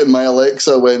Bailey and my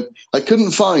Alexa went, I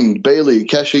couldn't find Bailey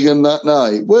cashing in that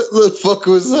night. What the fuck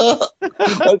was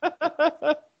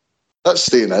that? That's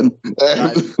staying in.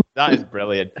 That is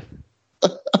brilliant.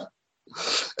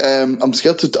 I'm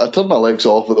scared to... I turned my Alexa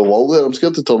off at the wall there. I'm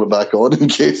scared to turn it back on in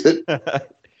case it...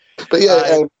 But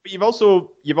yeah... but you've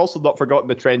also not forgotten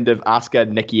the trend of Asuka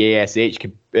and Nikki ASH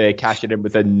cashing in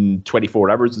within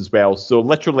 24 hours as well. So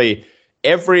literally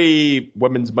every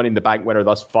women's Money in the Bank winner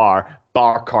thus far,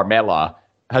 bar Carmella,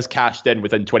 has cashed in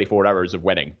within 24 hours of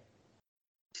winning.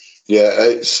 Yeah,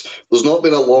 there's not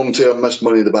been a long-term Miss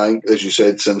Money in the Bank, as you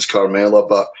said, since Carmella,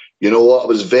 but you know what? I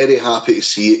was very happy to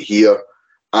see it here.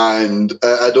 And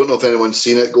I don't know if anyone's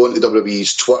seen it. Go into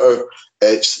WWE's Twitter.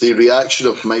 It's the reaction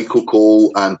of Michael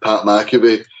Cole and Pat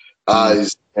McAfee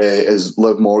as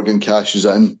Liv Morgan cashes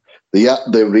in.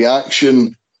 The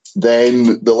reaction,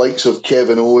 then the likes of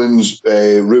Kevin Owens,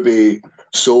 Ruby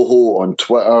Soho on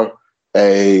Twitter.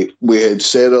 We had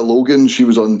Sarah Logan. She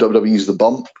was on WWE's The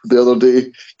Bump the other day.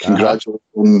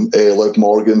 Congratulating Liv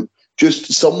Morgan.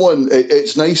 Just someone,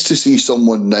 it's nice to see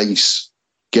someone nice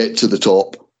get to the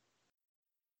top.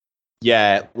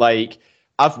 Yeah, like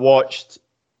I've watched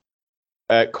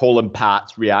Cole and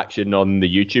Pat's reaction on the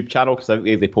YouTube channel because I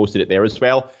think they posted it there as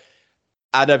well.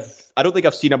 And I don't think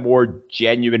I've seen a more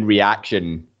genuine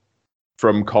reaction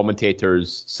from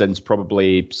commentators since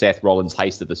probably Seth Rollins'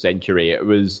 Heist of the Century. It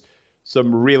was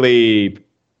some really...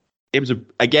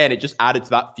 It just added to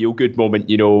that feel-good moment.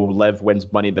 You know, Liv wins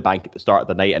Money in the Bank at the start of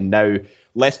the night, and now,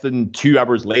 less than 2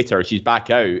 hours later, she's back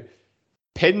out,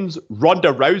 pins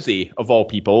Ronda Rousey, of all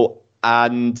people,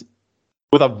 and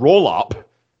with a roll-up,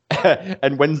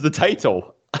 and wins the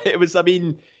title. It was, I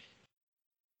mean,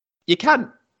 you can't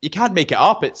make it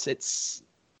up. This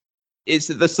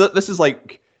is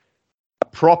like a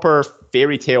proper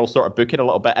fairy tale sort of booking a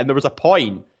little bit. And there was a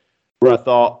point where I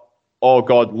thought, oh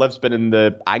God, Liv's been in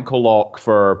the ankle lock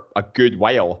for a good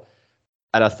while.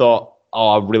 And I thought,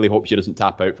 oh, I really hope she doesn't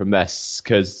tap out from this,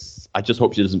 because I just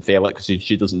hope she doesn't fail it, because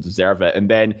she doesn't deserve it. And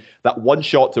then that one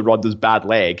shot to Ronda's bad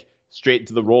leg, straight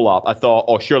into the roll-up, I thought,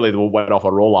 oh, surely they will win off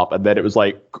a roll-up. And then it was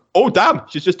like, oh, damn,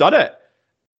 she's just done it.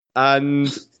 And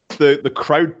the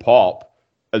crowd pop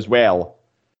as well.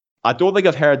 I don't think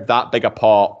I've heard that big a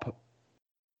pop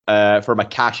from a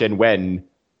cash-in win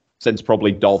since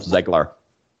probably Dolph Ziggler,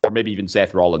 or maybe even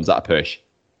Seth Rollins at a push.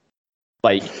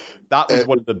 Like, that was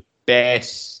one of the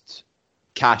best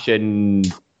cash-in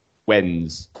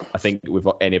wins I think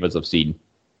any of us have seen.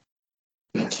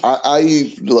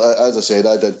 I as I said,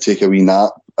 I did take a wee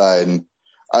nap, and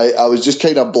I was just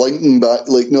kind of blinking back,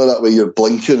 like, that way you're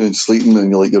blinking and sleeping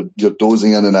and you're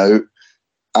dozing in and out.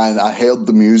 And I heard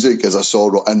the music as I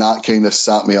saw, and that kind of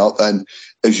sat me up. And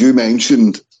as you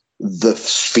mentioned, the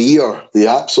fear, the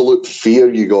absolute fear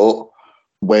you got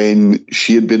when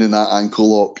she had been in that ankle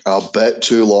lock a bit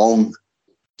too long,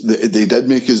 they did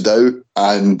make us doubt.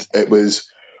 And it was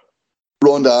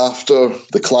Ronda after,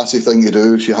 the classy thing to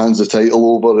do, she hands the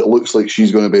title over. It looks like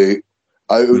she's going to be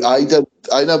out.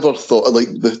 I never thought, like,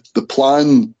 the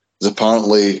plan is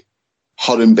apparently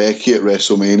her and Becky at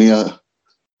WrestleMania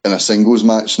in a singles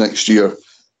match next year.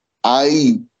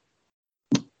 I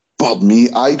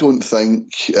don't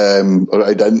think, or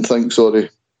I didn't think, sorry,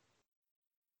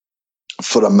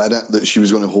 for a minute that she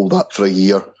was going to hold that for a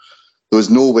year. There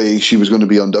was no way she was going to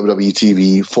be on WWE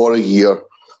TV for a year,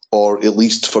 or at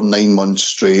least for 9 months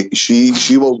straight. She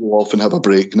will go off and have a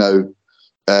break now.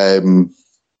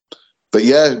 But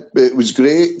yeah, it was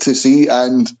great to see,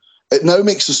 and it now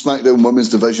makes the SmackDown Women's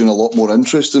division a lot more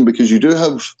interesting, because you do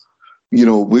have, we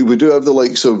do have the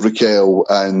likes of Raquel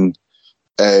and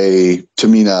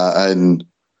Tamina and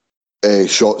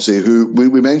Shotzi, who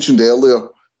we mentioned earlier,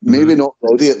 maybe not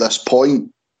ready at this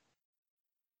point,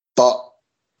 but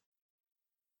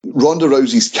Ronda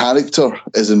Rousey's character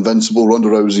is invincible. Ronda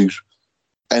Rousey's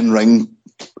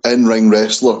in-ring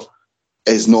wrestler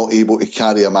is not able to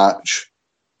carry a match.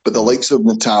 But the likes of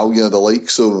Natalya, the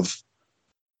likes of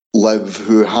Liv,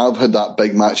 who have had that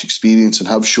big match experience and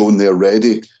have shown they're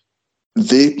ready,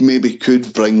 they maybe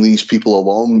could bring these people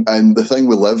along. And the thing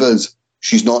with Liv is,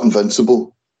 she's not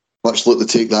invincible. Much like the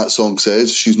Take That song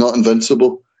says, she's not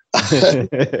invincible.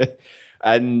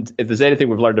 And if there's anything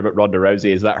we've learned about Ronda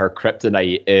Rousey, is that her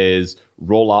kryptonite is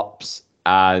roll-ups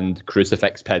and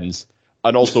crucifix pins,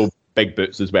 and also big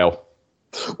boots as well.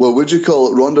 Well, would you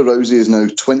call it? Ronda Rousey is now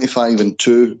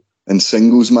 25-2 in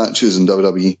singles matches in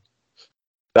WWE.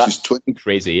 That's she's 20,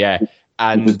 crazy, yeah.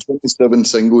 And 27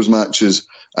 singles matches,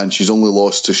 and she's only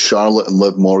lost to Charlotte and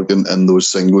Liv Morgan in those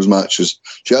singles matches.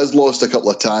 She has lost a couple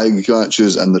of tag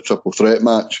matches and the triple threat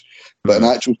match, but in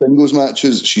actual singles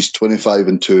matches, she's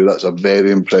 25-2. That's a very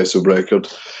impressive record.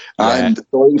 Yeah. And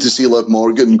going to see Liv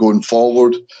Morgan going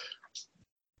forward.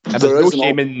 And there's no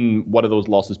shame in one of those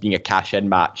losses being a cash-in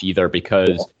match either,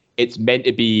 because it's meant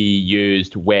to be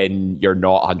used when you're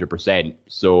not 100%.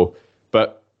 So,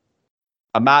 but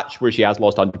a match where she has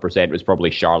lost 100% was probably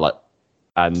Charlotte,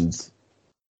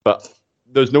 but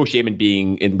there's no shame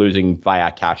in losing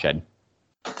via cash-in.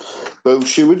 Well,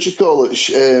 would you call it?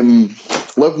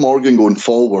 Liv Morgan going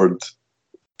forward.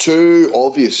 Two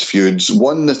obvious feuds.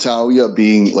 One, Natalya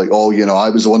being like, I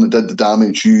was the one that did the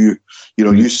damage. You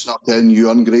snuck in, you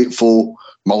ungrateful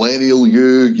millennial,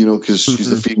 because she's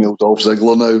the female Dolph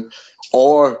Ziggler now.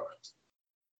 Or,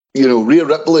 Rhea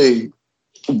Ripley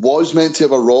was meant to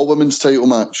have a Raw Women's title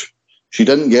match. She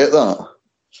didn't get that.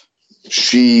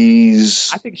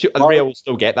 I think Rhea will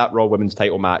still get that Raw Women's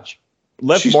title match.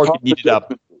 Liv Morgan needed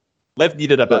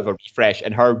a bit of a refresh,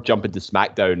 and her jump into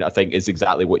SmackDown, I think, is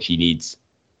exactly what she needs.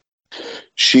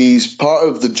 She's part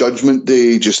of the Judgment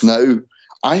Day just now.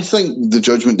 I think the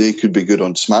Judgment Day could be good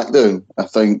on SmackDown. I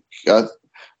think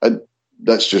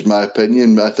that's just my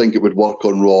opinion. I think it would work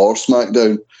on Raw or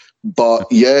SmackDown. But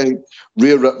yeah,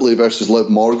 Rhea Ripley versus Liv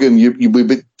Morgan.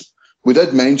 We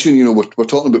did mention, we're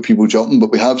talking about people jumping,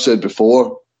 but we have said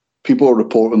before, people are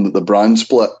reporting that the brand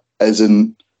split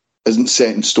isn't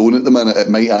set in stone at the minute. It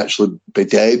might actually be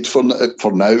dead for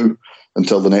now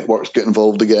until the networks get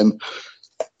involved again.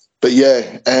 But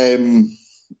yeah,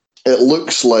 it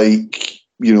looks like,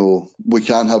 we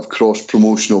can have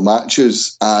cross-promotional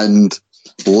matches, and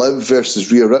Liv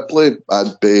versus Rhea Ripley,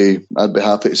 I'd be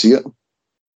happy to see it.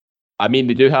 I mean,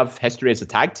 they do have history as a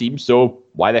tag team, so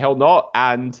why the hell not?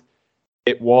 And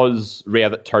it was Rhea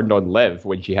that turned on Liv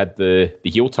when she had the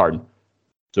heel turn.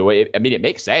 So, it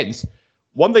makes sense.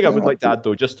 One thing I would like to add,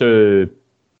 though, just to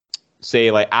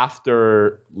say, like,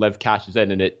 after Liv cashes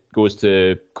in and it goes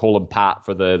to Cole and Pat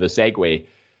for the segue,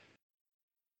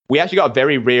 we actually got a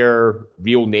very rare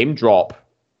real name drop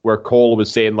where Cole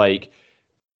was saying, like,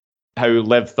 how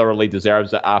Liv thoroughly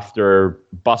deserves it after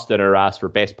busting her ass for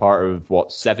best part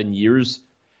of, 7 years?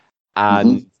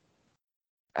 And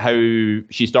how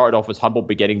she started off as humble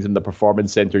beginnings in the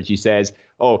Performance Center. She says,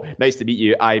 "Oh, nice to meet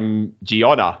you. I'm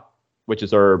Gianna," which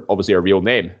is obviously her real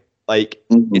name. Like,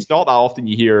 it's not that often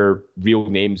you hear real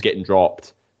names getting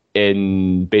dropped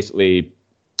in basically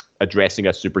addressing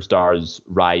a superstar's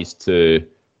rise to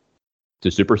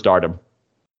superstardom.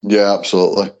 Yeah,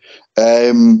 absolutely.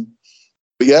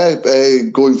 But yeah,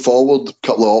 going forward, a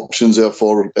couple of options there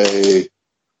for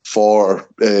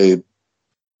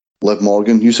Liv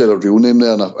Morgan. You said her real name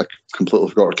there, and I completely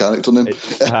forgot her character name.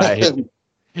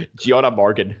 Gianna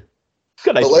Morgan.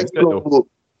 Nice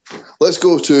Let's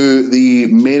go to the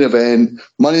main event.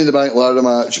 Money in the Bank ladder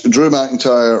match. Drew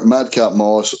McIntyre, Madcap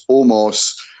Moss,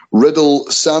 Omos, Riddle,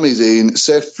 Sami Zayn,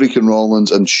 Seth freaking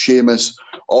Rollins, and Sheamus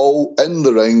all in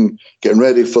the ring, getting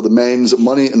ready for the men's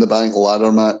Money in the Bank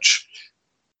ladder match.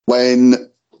 When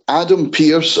Adam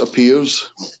Pearce appears...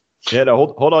 Yeah,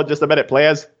 no, hold on just a minute,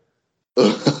 players.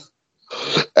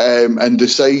 And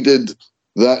decided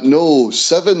that no,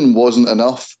 7 wasn't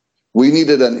enough. We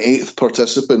needed an 8th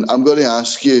participant. I'm going to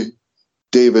ask you,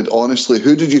 David, honestly,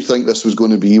 who did you think this was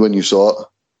going to be when you saw it?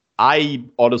 I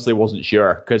honestly wasn't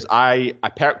sure, because I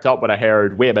perked up when I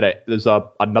heard, wait a minute, there's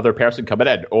another person coming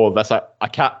in. Oh, I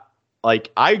can't,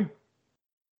 like, I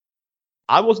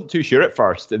wasn't too sure at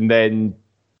first. And then,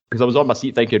 because I was on my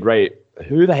seat thinking, right,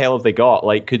 who the hell have they got?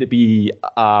 Like, could it be,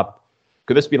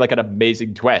 could this be like an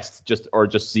amazing twist, or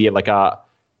just seeing like a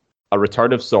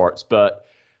return of sorts? But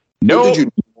no. Who did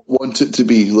you want it to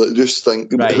be? Just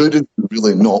think, right. Who did you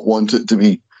really not want it to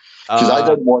be? Because I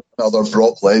didn't want another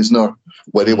Brock Lesnar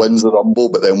where he wins the Rumble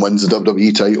but then wins the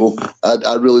WWE title.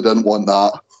 I really didn't want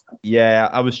that. Yeah,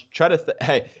 I was trying to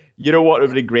hey, you know what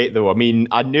would be great though? I mean,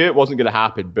 I knew it wasn't going to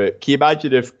happen, but can you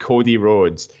imagine if Cody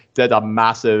Rhodes did a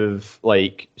massive,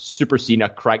 like, Super Cena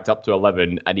cranked up to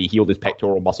 11 and he healed his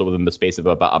pectoral muscle within the space of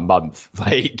about a month?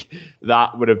 Like,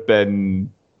 that would have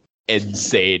been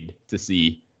insane to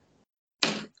see.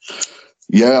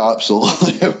 Yeah,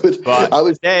 absolutely. But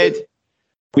instead,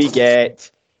 we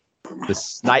get the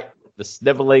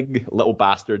sniveling little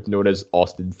bastard known as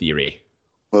Austin Theory.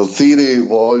 Well, Theory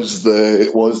was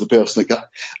the person that got...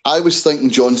 I was thinking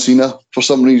John Cena for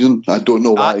some reason. I don't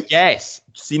know why. Yes,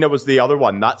 Cena was the other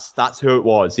one. That's who it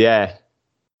was, yeah.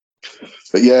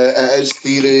 But yeah, it is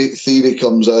Theory. Theory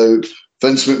comes out.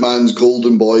 Vince McMahon's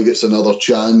golden boy gets another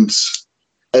chance.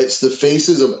 It's the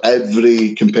faces of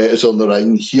every competitor in the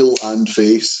ring, heel and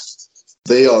face.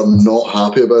 They are not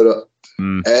happy about it.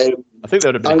 I think they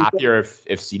would have been happier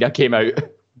if Cena came out.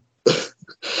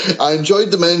 I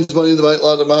enjoyed the men's Money in the Bank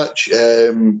ladder match.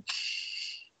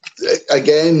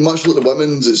 Again, much like the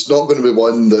women's, it's not going to be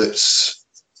one that's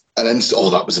an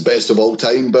instant, that was the best of all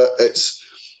time, but it's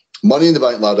Money in the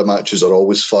Bank ladder matches are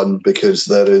always fun because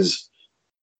there is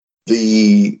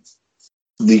the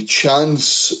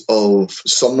chance of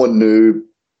someone new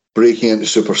breaking into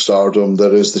superstardom.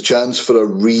 There is the chance for a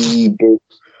reboot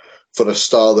for a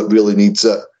star that really needs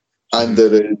it. And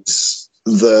there is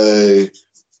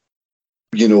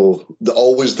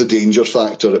always the danger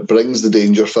factor. It brings the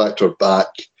danger factor back.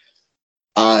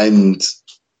 And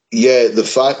yeah, the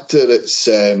fact that it's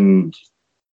the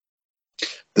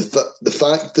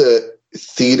fact that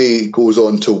Theory goes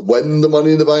on to win the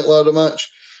Money in the Bank ladder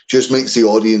match just makes the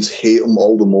audience hate him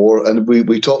all the more. And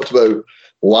we talked about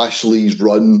Lashley's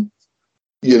run,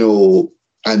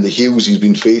 and the heels he's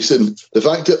been facing. The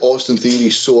fact that Austin Theory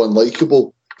is so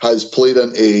unlikable has played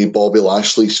into Bobby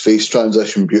Lashley's face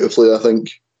transition beautifully, I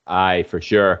think. Aye, for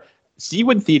sure. See,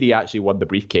 when Theory actually won the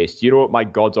briefcase, do you know what my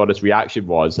God's honest reaction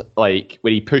was? Like,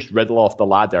 when he pushed Riddle off the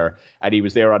ladder and he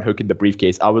was there unhooking the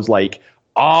briefcase, I was like,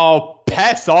 oh,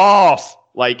 piss off!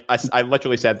 Like, I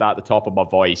literally said that at the top of my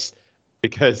voice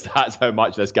because that's how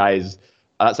much that's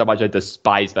how much I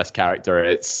despise this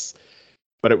character.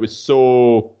 But it was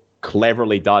so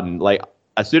cleverly done. Like,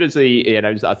 as soon as he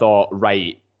announced it, I thought,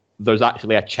 right, there's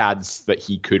actually a chance that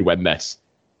he could win this.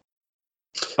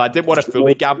 But I didn't want to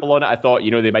fully gamble on it. I thought,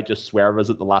 they might just swerve us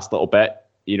at the last little bit,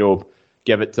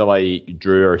 give it to like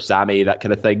Drew or Sammy, that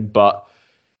kind of thing. But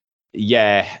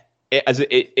yeah,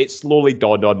 it slowly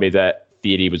dawned on me that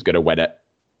Theory was going to win it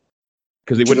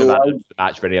because he wouldn't have had the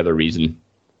match for any other reason.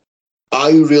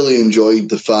 I really enjoyed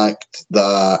the fact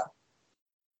that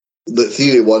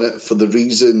Theory won it for the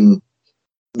reason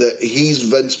that he's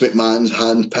Vince McMahon's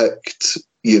handpicked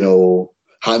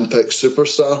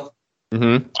superstar.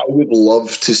 Mm-hmm. I would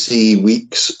love to see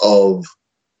weeks of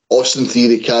Austin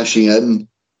Theory cashing in,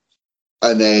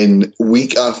 and then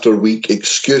week after week,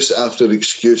 excuse after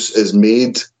excuse is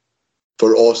made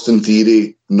for Austin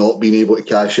Theory not being able to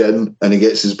cash in, and he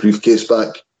gets his briefcase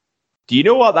back. Do you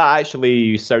know what that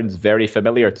actually sounds very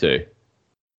familiar to?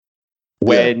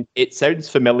 It sounds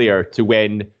familiar to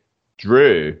when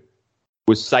Drew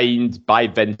was signed by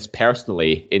Vince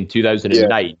personally in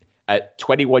 2009. Yeah. at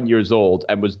 21 years old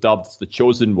and was dubbed the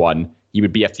Chosen One, he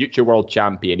would be a future world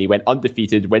champion. He went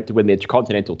undefeated, went to win the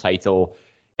Intercontinental title,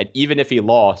 and even if he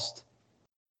lost,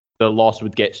 the loss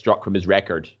would get struck from his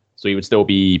record. So he would still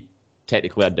be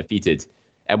technically undefeated.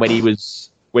 And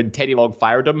when Teddy Long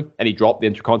fired him and he dropped the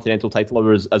Intercontinental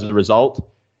title as a result,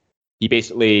 he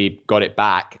basically got it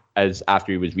back as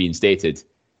after he was reinstated.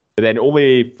 But then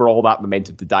only for all that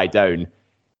momentum to die down,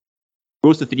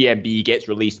 goes to 3MB, gets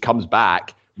released, comes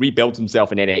back, rebuilds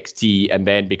himself in NXT, and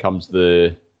then becomes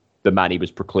the man he was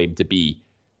proclaimed to be.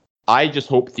 I just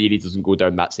hope Theory doesn't go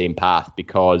down that same path,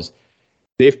 because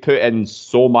they've put in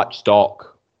so much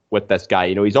stock with this guy.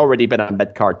 You know, he's already been a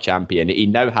mid-card champion. He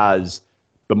now has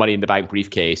the Money in the Bank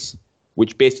briefcase,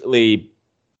 which basically,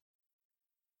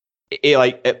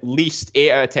 like, at least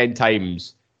 8 out of 10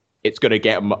 times, it's going to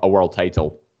get him a world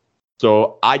title.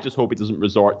 So I just hope he doesn't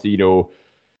resort to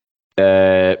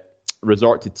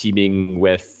teaming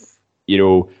with,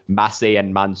 Massey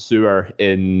and Mansoor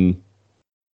in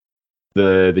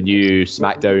the new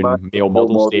SmackDown male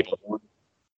model stable.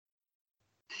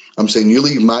 I'm saying you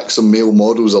leave Maxim male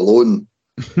models alone.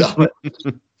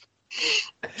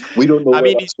 We don't know. I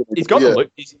mean, he's got the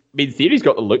look. Theory's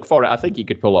got the look for it. I think he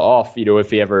could pull it off.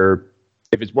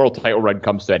 If his world title run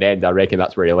comes to an end, I reckon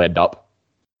that's where he'll end up.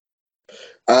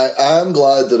 I am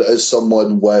glad that it is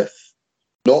someone with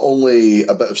not only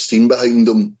a bit of steam behind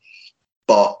him,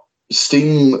 but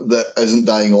steam that isn't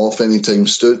dying off anytime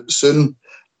soon,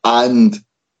 and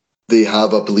they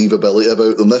have a believability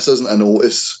about them. This isn't an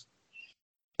Otis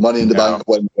Money in the Bank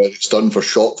win where it's done for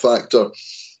shock factor.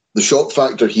 The shock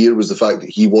factor here was the fact that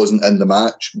he wasn't in the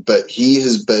match, but he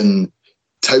has been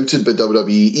touted by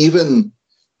WWE,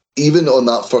 even on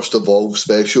that first Evolve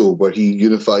special where he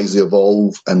unifies the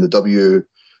Evolve and the WNZ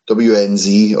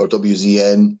or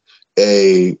WZN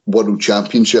World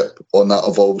Championship on that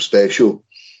Evolve special.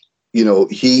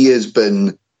 He has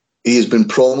been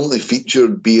prominently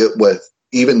featured, be it with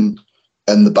even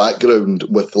in the background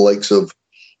with the likes of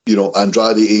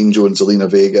Andrade, Angel, and Zelina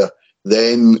Vega,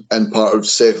 then in part of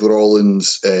Seth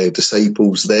Rollins'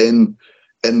 disciples, then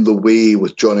in the way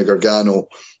with Johnny Gargano,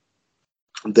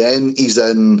 then he's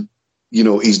in,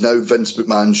 he's now Vince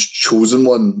McMahon's Chosen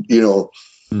One,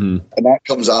 and that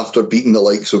comes after beating the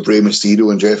likes of Rey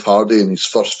Mysterio and Jeff Hardy in his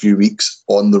first few weeks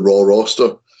on the Raw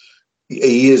roster.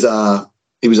 He was a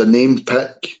name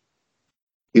pick.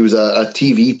 He was a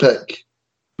TV pick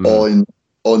on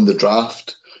the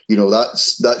draft.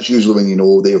 That's usually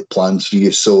when they have plans for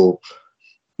you. So,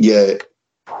 yeah.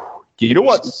 You know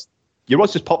what's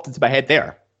just popped into my head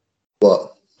there? What?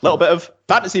 A little bit of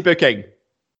fantasy booking.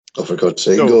 Oh, for God's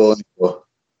sake, go on.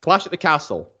 Clash at the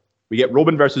Castle. We get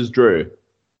Roman versus Drew.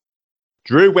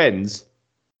 Drew wins.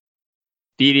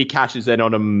 Theory cashes in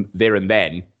on him there and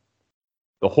then.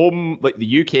 The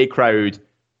UK crowd,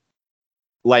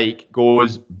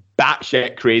 goes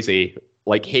batshit crazy,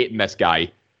 hating this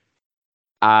guy.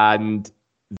 And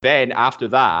then after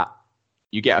that,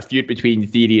 you get a feud between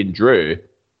Theory and Drew,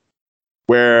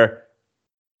 where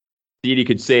Theory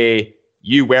could say,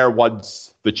 "You were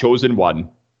once the Chosen One.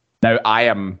 Now I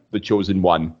am the Chosen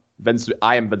One.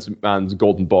 I am Vince McMahon's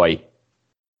golden boy.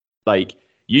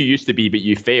 You used to be, but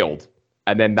you failed."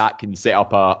 And then that can set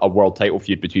up a world title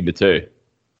feud between the two.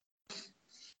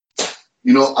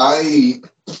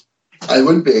 I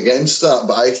wouldn't be against that,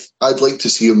 but I'd like to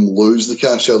see him lose the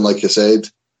cash in, like I said.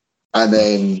 And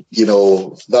then,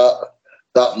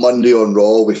 that Monday on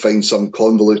Raw, we find some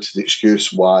convoluted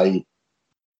excuse why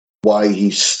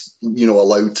he's,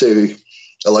 allowed to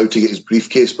get his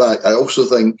briefcase back. I also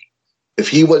think if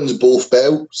he wins both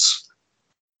belts,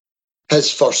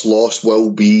 his first loss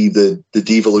will be the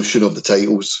devolution of the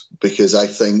titles, because I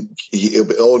think he'll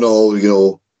be, "Oh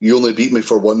no, you only beat me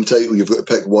for one title. You've got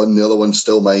to pick one. The other one's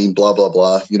still mine." Blah blah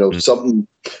blah.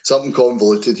 Something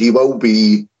convoluted. He will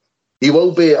be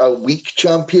a weak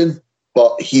champion,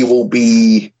 but he will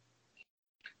be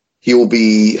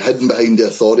hidden behind the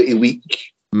authority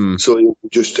weak. So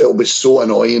it'll be so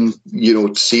annoying,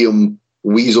 to see him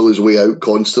weasel his way out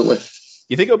constantly.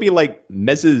 You think it'll be like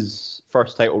Miz's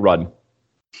first title run?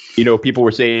 People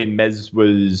were saying Miz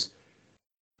was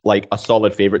a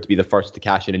solid favourite to be the first to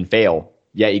cash in and fail.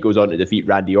 Yet he goes on to defeat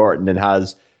Randy Orton and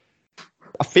has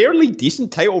a fairly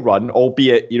decent title run,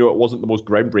 albeit, it wasn't the most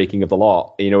groundbreaking of the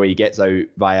lot. He gets out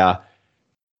via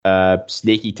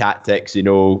snaky tactics.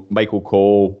 Michael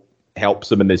Cole helps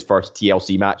him in his first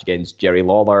TLC match against Jerry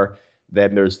Lawler.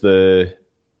 Then there's the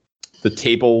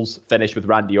tables finish with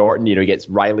Randy Orton. He gets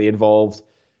Riley involved.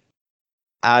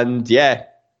 And yeah,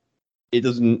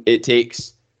 it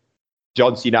takes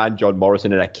John Cena and John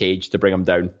Morrison in a cage to bring him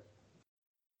down.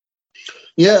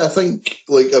 Yeah, I think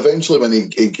eventually when he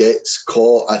gets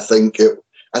caught, I think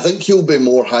he'll be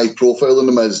more high profile than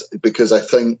The Miz, because I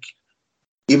think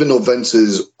even though Vince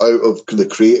is out of the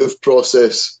creative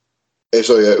process,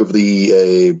 out of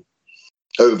the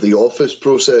office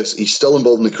process, he's still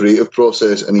involved in the creative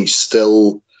process, and he's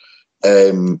still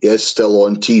is still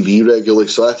on TV regularly.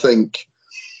 So I think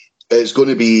it's going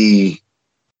to be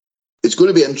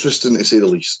interesting, to say the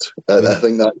least. I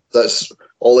think that's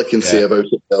all I can say about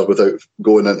it there without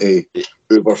going into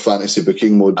uber fantasy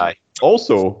booking mode.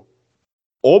 Also,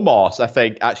 Omos, I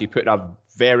think, actually put in a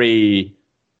very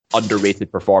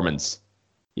underrated performance.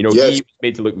 He was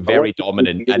made to look very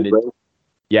dominant, and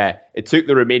it took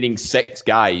the remaining 6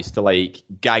 guys to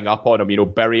gang up on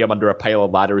him, bury him under a pile of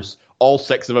ladders. All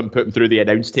 6 of them put him through the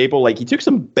announce table. He took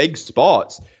some big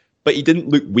spots, but he didn't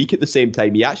look weak at the same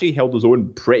time. He actually held his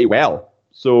own pretty well.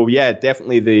 So yeah,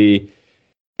 definitely the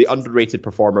underrated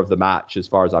performer of the match, as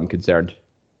far as I'm concerned.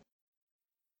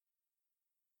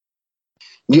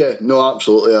 Yeah, no,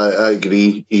 absolutely, I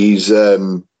agree. He had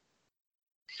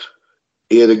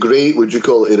a great,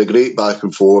 he had a great back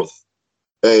and forth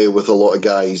with a lot of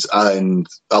guys, and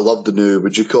I loved the new,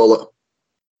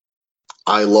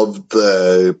 I loved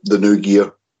the new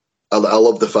gear. I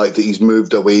love the fact that he's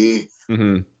moved away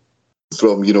from,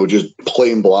 just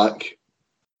plain black.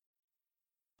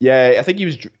 Yeah, I think he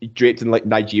was draped in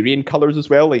Nigerian colours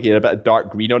as well. He had a bit of dark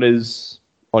green on his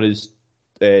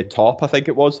top, I think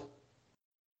it was.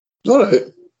 All right.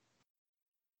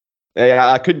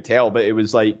 Yeah, I couldn't tell, but it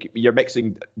was you're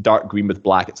mixing dark green with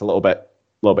black. It's a little bit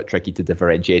tricky to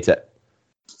differentiate it.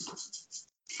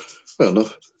 Fair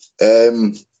enough.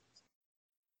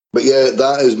 But yeah,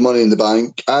 that is Money in the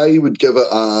Bank. I would give it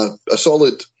a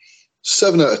solid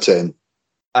 7 out of 10.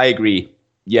 I agree.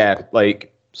 Yeah,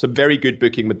 some very good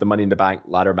booking with the Money in the Bank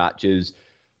ladder matches,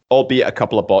 albeit a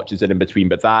couple of botches in between.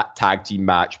 But that tag team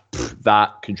match,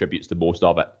 that contributes to most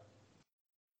of it.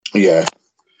 Yeah.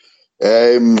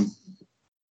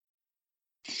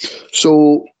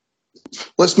 So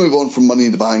let's move on from Money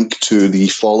in the Bank to the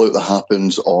fallout that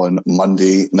happens on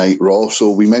Monday Night Raw. So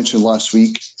we mentioned last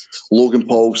week, Logan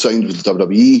Paul signed with the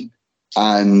WWE,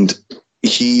 and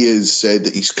he has said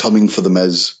that he's coming for The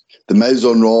Miz. The Miz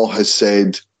on Raw has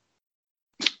said,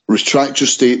 retract your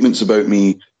statements about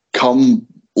me, come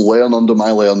learn under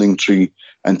my learning tree,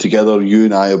 and together you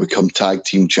and I will become tag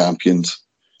team champions.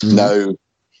 Mm-hmm. Now,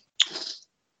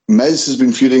 Miz has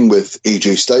been feuding with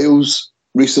AJ Styles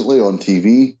recently on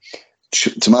TV.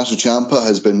 Tommaso Ciampa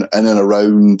has been in and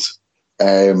around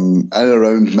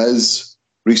Miz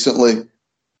recently.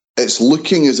 It's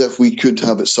looking as if we could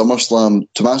have at SummerSlam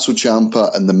Tommaso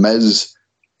Ciampa and The Miz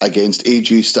against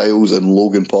AJ Styles and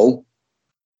Logan Paul.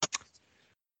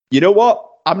 You know what?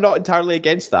 I'm not entirely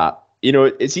against that.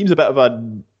 It seems a bit of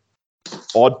an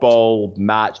oddball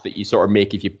match that you sort of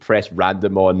make if you press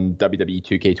random on WWE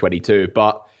 2K22.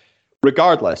 But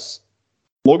regardless,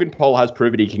 Logan Paul has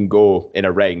proven he can go in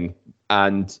a ring,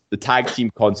 and the tag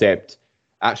team concept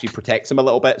actually protects him a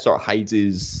little bit, sort of hides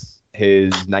his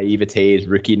naivete, his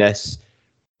rookiness.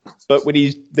 But when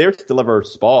he's there to deliver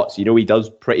spots, he does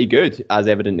pretty good, as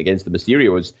evident against the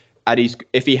Mysterios. And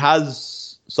if he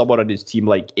has someone on his team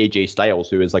like AJ Styles,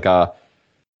 who is a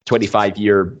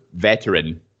 25-year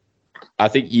veteran, I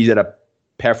think he's in a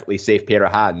perfectly safe pair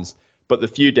of hands. But the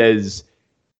feud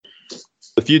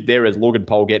there is Logan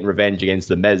Paul getting revenge against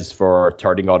The Miz for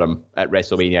turning on him at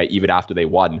WrestleMania even after they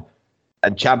won.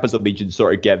 And Ciampa's allegiance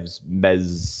sort of gives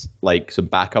Miz some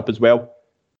backup as well.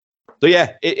 So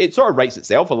yeah, it sort of writes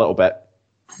itself a little bit.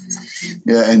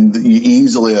 Yeah, and you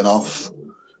easily enough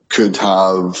could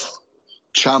have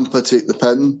Ciampa take the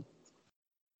pin,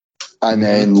 and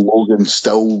then Logan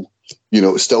still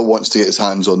wants to get his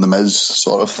hands on The Miz,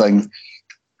 sort of thing.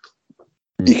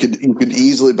 You could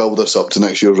easily build this up to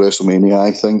next year's WrestleMania,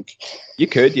 I think. You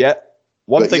could, yeah.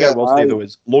 One thing I will say, though,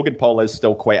 is Logan Paul is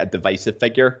still quite a divisive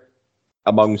figure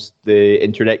amongst the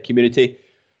internet community.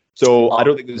 So I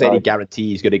don't think there's any guarantee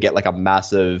he's going to get a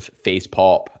massive face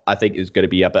pop. I think it's going to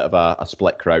be a bit of a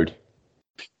split crowd.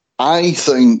 I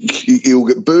think he'll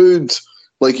get booed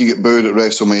like you get booed at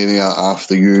WrestleMania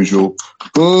after the usual,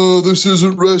 oh, this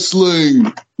isn't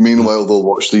wrestling. Meanwhile, they'll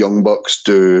watch the Young Bucks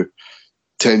do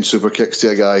 10 super kicks to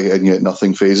a guy, and yet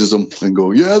nothing phases them, and go,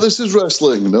 yeah, this is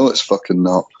wrestling. No, it's fucking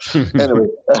not. Anyway,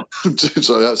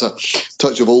 sorry, that's a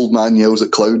touch of old man yells at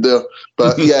cloud there.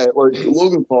 But yeah,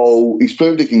 Logan Paul, he's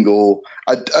proved he can go.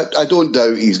 I don't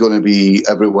doubt he's going to be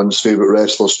everyone's favourite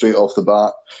wrestler straight off the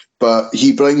bat, but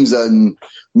he brings in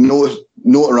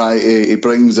notoriety, he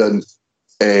brings in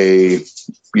a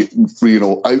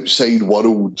outside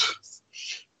world,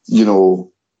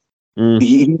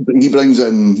 He brings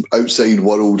in outside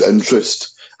world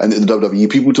interest into the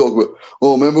WWE. People talk about,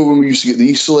 remember when we used to get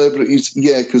these celebrities?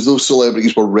 Yeah, because those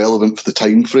celebrities were relevant for the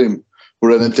time frame.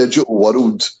 We're in a digital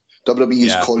world. WWE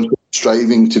is constantly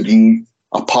striving to be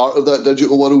a part of that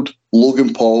digital world.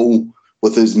 Logan Paul,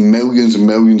 with his millions and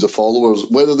millions of followers,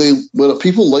 whether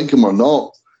people like him or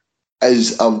not,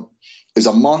 is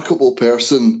a marketable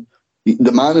person.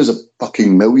 The man is a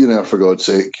fucking millionaire, for God's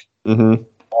sake,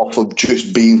 off of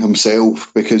just being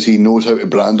himself, because he knows how to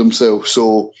brand himself.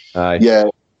 So, yeah.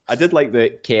 I did like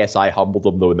that KSI humbled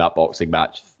him, though, in that boxing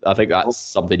match. I think that's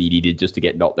something he needed just to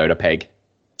get knocked down a peg.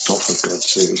 Oh, for God's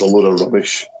sake, it was a load of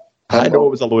rubbish. I know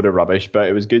it was a load of rubbish, but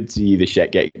it was good to see the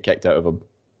shit get kicked out of him.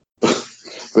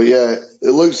 But yeah,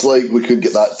 it looks like we could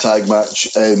get that tag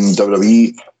match in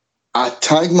WWE. A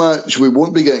tag match we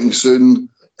won't be getting soon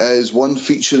is one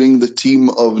featuring the team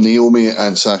of Naomi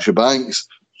and Sasha Banks.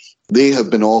 They have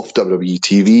been off WWE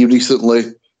TV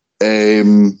recently.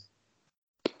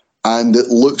 And it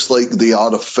looks like they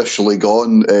are officially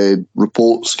gone.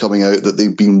 Reports coming out that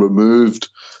they've been removed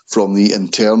from the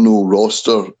internal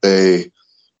roster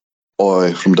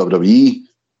from WWE.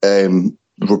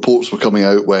 Reports were coming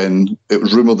out when it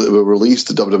was rumoured that they were released.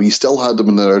 The WWE still had them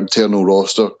in their internal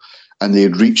roster, and they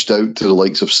had reached out to the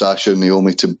likes of Sasha and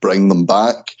Naomi to bring them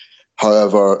back.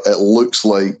 However, it looks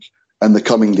like in the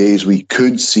coming days we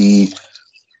could see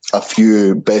a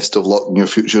few best of luck in your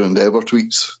future endeavour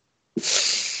tweets.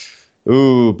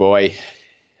 Oh boy.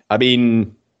 I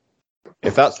mean,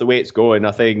 if that's the way it's going,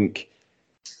 I think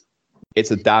it's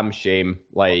a damn shame.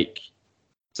 Like,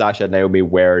 Sasha and Naomi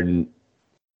weren't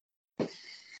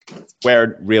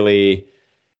really,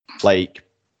 like,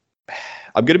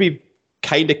 I'm going to be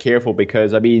kind of careful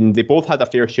because, I mean, they both had a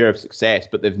fair share of success,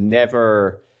 but they've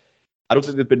never, I don't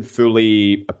think they've been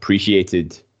fully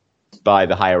appreciated by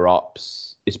the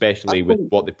higher-ups, especially with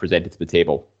what they've presented to the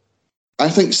table. I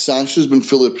think Sasha's been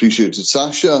fully appreciated.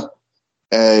 Sasha,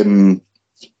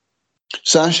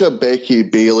 Becky,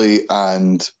 Bayley,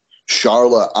 and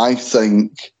Charlotte, I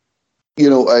think,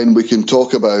 and we can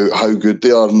talk about how good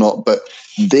they are or not, but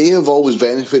they have always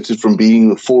benefited from being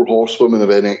the four horsewomen of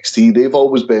NXT. They've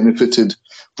always benefited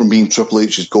from being Triple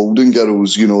H's Golden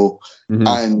Girls, and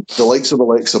the likes of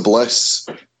Alexa Bliss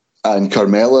and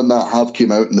Carmella and that have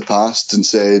came out in the past and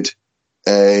said,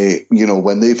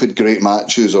 when they've had great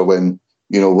matches or when,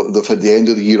 they've had the end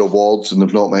of the year awards and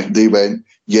they've not met, they went,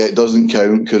 yeah, it doesn't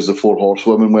count because the four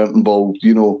horsewomen weren't involved,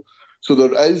 So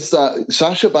there is that.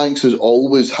 Sasha Banks has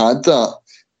always had that,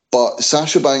 but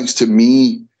Sasha Banks to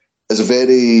me is a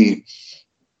very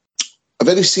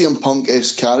CM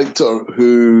Punk-esque character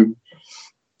who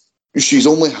she's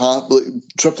only happy.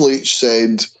 Triple H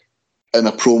said in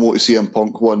a promo to CM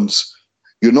Punk once,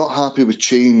 "You're not happy with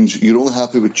change. You're only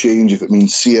happy with change if it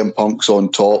means CM Punk's on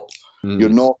top. You're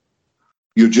not.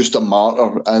 You're just a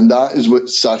martyr," and that is what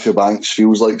Sasha Banks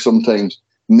feels like sometimes.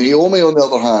 Naomi, on the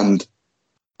other hand,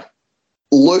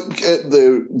 look at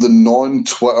the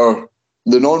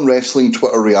non-wrestling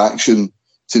Twitter reaction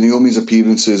to Naomi's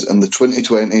appearances in the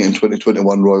 2020 and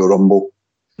 2021 Royal Rumble.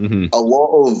 A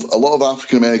lot of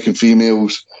African American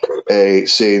females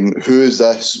saying, "Who is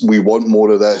this? We want more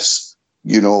of this."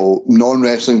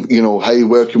 Non-wrestling. Hey,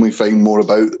 where can we find more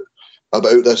about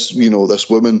this? This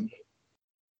woman.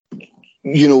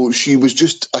 She was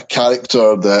just a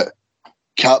character that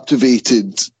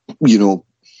captivated.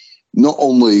 Not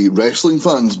only wrestling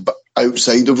fans, but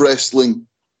outside of wrestling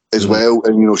as well.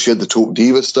 And, she had the Top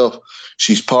Diva stuff.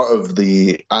 She's part of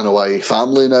the Anoa'i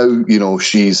family now.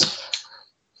 She's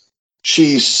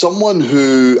someone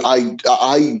who I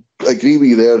agree with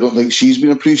you there. I don't think she's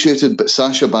been appreciated. But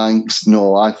Sasha Banks,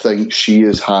 no, I think she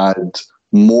has had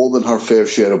more than her fair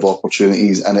share of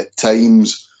opportunities. And at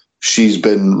times, she's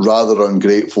been rather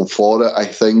ungrateful for it. I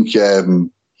think...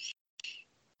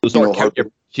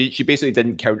 She basically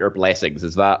didn't count her blessings.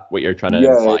 Is that what you're trying to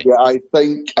imply? Yeah,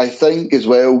 I think as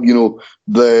well,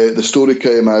 the story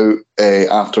came out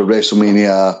after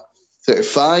WrestleMania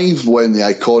 35 when the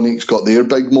Iconics got their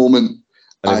big moment.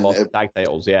 And they lost the tag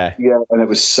titles, yeah. Yeah, and it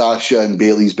was Sasha and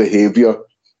Bayley's behaviour.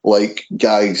 Like,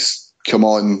 guys, come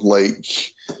on,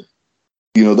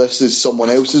 this is someone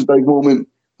else's big moment.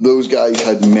 Those guys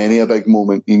had many a big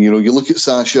moment. And, you look at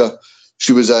Sasha,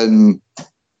 she was in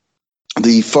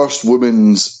the first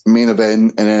women's main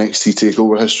event in NXT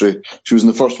TakeOver history. She was in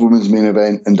the first women's main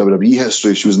event in WWE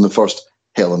history. She was in the first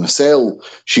Hell in a Cell.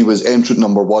 She was entrant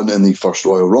number 1 in the first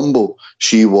Royal Rumble.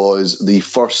 She was the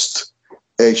first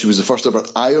ever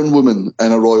Iron Woman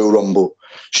in a Royal Rumble.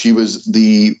 She was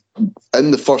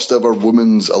in the first ever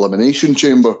women's elimination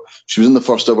chamber. She was in the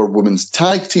first ever women's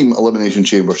tag team elimination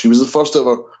chamber. She was the first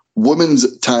ever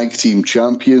women's tag team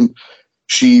champion.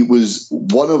 She was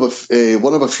one of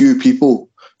a few people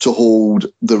to hold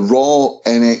the Raw,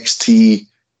 NXT,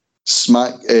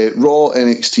 SmackDown,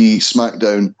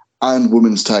 and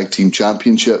Women's Tag Team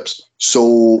Championships.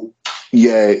 So,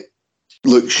 yeah,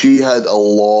 look, she had a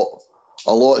lot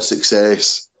of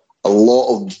success, a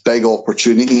lot of big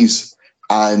opportunities,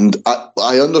 and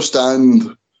I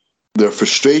understand their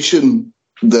frustration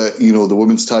that, you know, the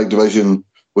women's tag division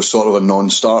was sort of a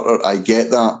non-starter. I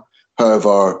get that.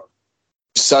 However,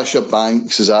 Sasha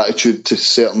Banks' attitude to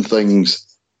certain things,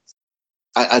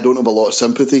 I don't have a lot of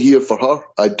sympathy here for her.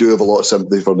 I do have a lot of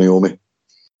sympathy for Naomi.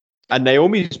 And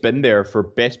Naomi's been there for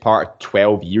best part of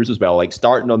 12 years as well, like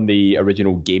starting on the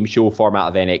original game show format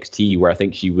of NXT, where I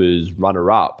think she was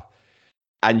runner-up.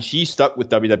 And she stuck with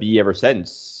WWE ever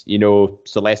since. You know,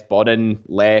 Celeste Bonin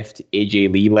left,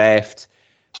 AJ Lee left.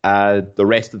 The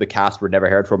rest of the cast were never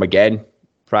heard from again,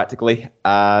 practically.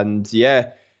 And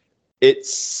yeah,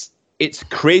 it's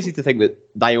crazy to think that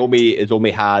Naomi has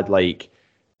only had, like,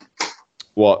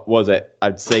 what was it?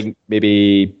 I'd say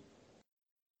maybe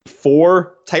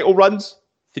 4 title runs,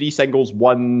 3 singles,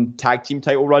 1 tag team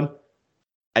title run.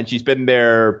 And she's been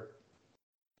there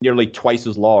nearly twice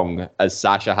as long as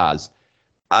Sasha has.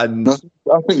 And I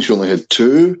think she only had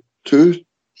two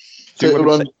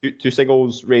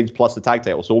singles reigns plus the tag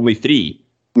title, so only 3.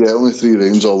 Yeah, only 3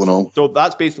 reigns all in all. So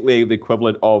that's basically the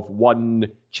equivalent of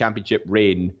 1 championship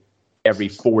reign every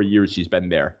 4 years she's been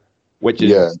there, which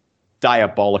is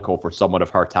diabolical for someone of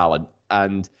her talent.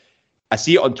 And I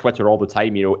see it on Twitter all the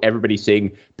time, you know, everybody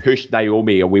saying, push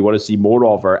Naomi and we want to see more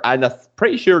of her. And I'm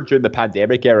pretty sure during the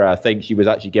pandemic era, I think she was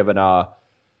actually given a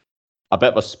bit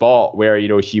of a spot where, you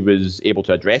know, she was able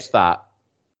to address that.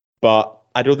 But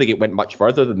I don't think it went much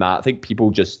further than that. I think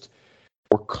people just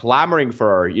were clamoring for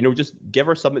her, you know, just give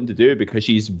her something to do, because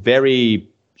she's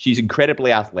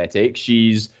incredibly athletic.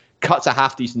 She's cuts a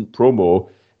half decent promo,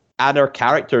 and her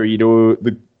character, you know,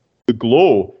 the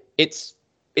glow, it's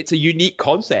a unique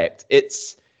concept.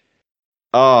 It's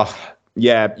I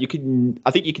think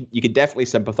you can definitely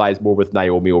sympathize more with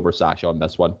Naomi over Sasha on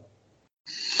this one.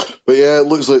 But yeah, it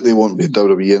looks like they won't be at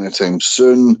WWE anytime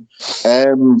soon.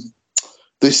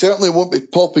 They certainly won't be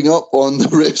popping up on the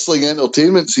Wrestling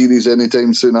Entertainment Series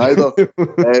anytime soon either.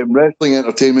 Wrestling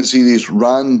Entertainment Series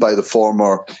ran by the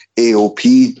former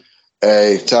AOP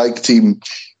tag team.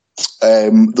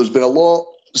 There's been a lot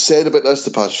said about this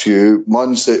the past few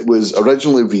months. It was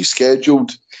originally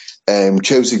rescheduled.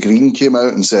 Chelsea Green came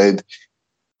out and said,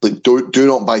 like, do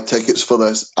not buy tickets for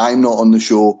this. I'm not on the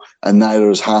show, and neither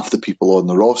is half the people on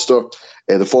the roster.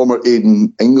 The former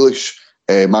Aiden English,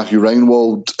 Matthew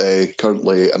Reinwald,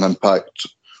 currently an Impact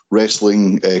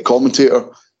Wrestling commentator,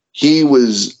 he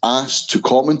was asked to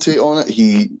commentate on it.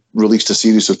 He released a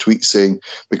series of tweets saying,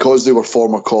 because they were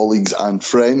former colleagues and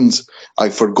friends, I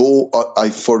forwent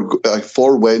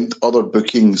other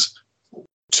bookings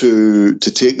to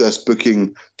take this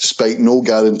booking despite no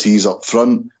guarantees up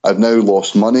front. I've now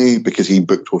lost money because he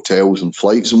booked hotels and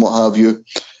flights and what have you.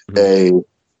 Mm-hmm.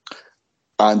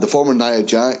 And the former Nia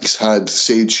Jax had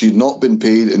said she'd not been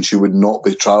paid and she would not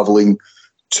be travelling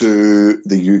to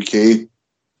the UK.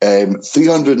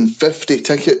 350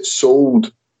 tickets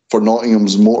sold for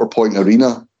Nottingham's Motorpoint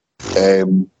Arena.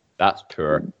 That's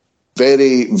poor.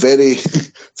 Very, very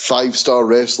 5-star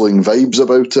wrestling vibes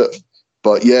about it.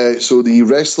 But yeah, so the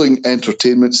Wrestling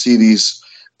Entertainment Series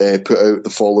put out the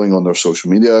following on their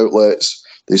social media outlets.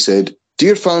 They said,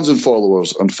 "Dear fans and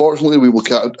followers, unfortunately we will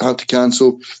have to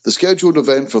cancel the scheduled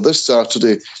event for this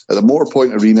Saturday at the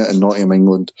Motorpoint Arena in Nottingham,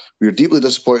 England. We are deeply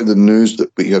disappointed in the news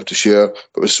that we have to share,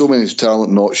 but with so many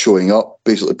talent not showing up,"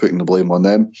 basically putting the blame on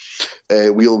them,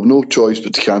 "we'll have no choice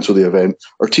but to cancel the event.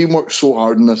 Our team works so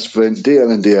hard in this event, day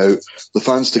in and day out, the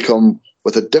fans to come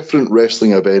with a different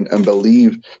wrestling event and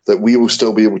believe that we will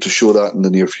still be able to show that in the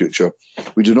near future.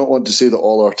 We do not want to say that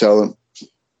all our talent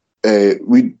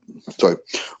we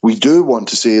do want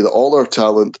to say that all our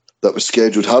talent that was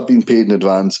scheduled have been paid in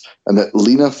advance, and that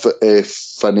Lena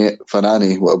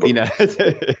Fanani, whatever.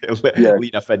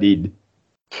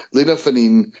 Lena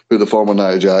Fanine, who the former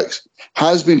Nia Jax,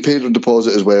 has been paid her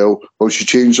deposit as well, while she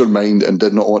changed her mind and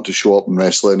did not want to show up and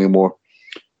wrestle anymore.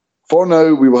 For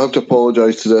now, we will have to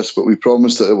apologise to this, but we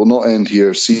promise that it will not end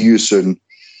here. See you soon."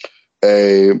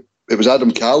 It was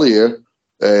Adam Callier,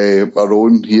 our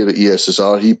own here at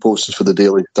ESSR. He posted for the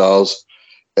Daily Stars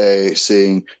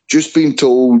saying, "Just been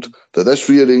told that this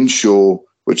rearranged show,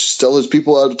 which still has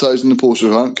people advertising the posters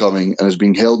who aren't coming and is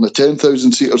being held in a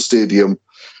 10,000-seater stadium,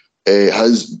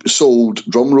 has sold,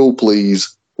 drumroll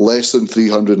please, less than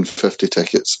 350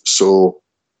 tickets." So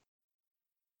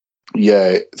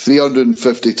Yeah,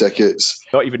 350 tickets.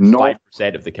 Not even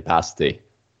 5% of the capacity.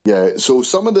 Yeah, so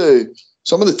some of the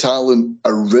talent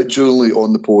originally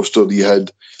on the poster, you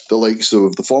had the likes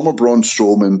of the former Braun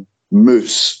Strowman,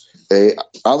 Moose,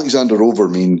 Alexander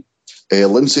Overeem,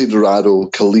 Lindsay Dorado,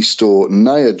 Kalisto,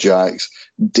 Nia Jax,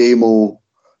 Damo,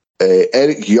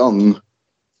 Eric Young.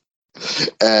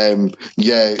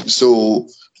 So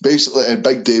basically, and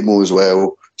Big Damo as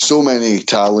well. So many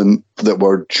talent that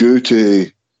were due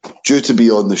to be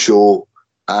on the show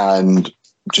and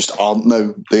just aren't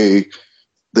now.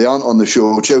 They aren't on the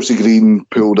show. Chelsea Green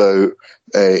pulled out.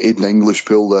 Aiden English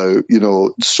pulled out. You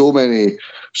know, so many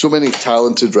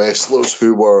talented wrestlers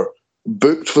who were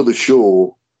booked for the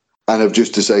show and have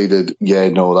just decided, yeah,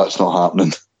 no, that's not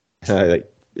happening.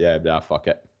 Fuck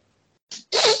it.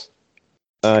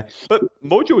 But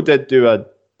Mojo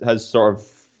has sort of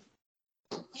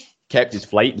kept his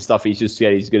flight and stuff. He's just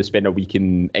said he's going to spend a week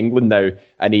in England now,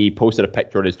 and he posted a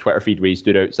picture on his Twitter feed where he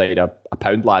stood outside a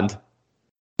Poundland.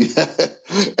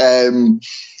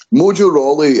 Mojo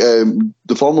Rawley,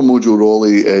 the former Mojo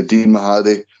Rawley, Dean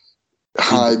Mahady,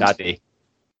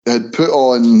 had put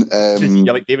on.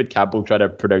 You're like David Campbell trying to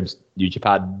pronounce New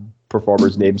Japan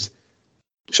performers' names.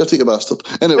 Shut your bastard.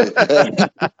 Anyway,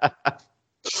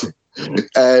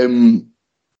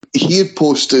 he had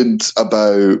posted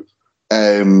about.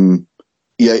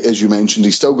 As you mentioned,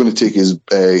 he's still going to take his.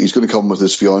 He's going to come with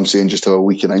his fiancée and just have a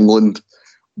week in England.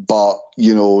 But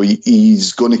you know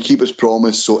he's going to keep his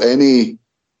promise. So any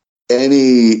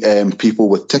people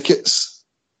with tickets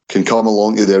can come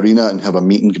along to the arena and have a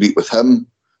meet and greet with him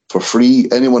for free.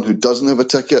 Anyone who doesn't have a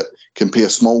ticket can pay a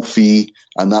small fee,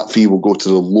 and that fee will go to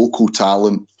the local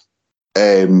talent.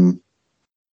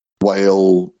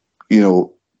 While you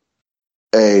know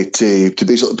to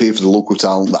basically pay for the local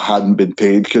talent that hadn't been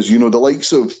paid, because you know the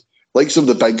likes of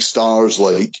the big stars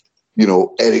like. You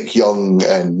know, Eric Young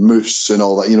and Moose and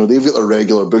all that, you know, they've got their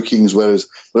regular bookings, whereas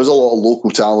there's a lot of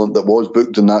local talent that was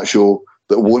booked in that show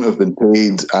that won't have been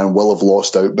paid and will have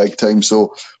lost out big time.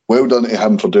 So well done to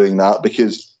him for doing that,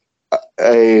 because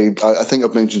I think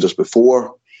I've mentioned this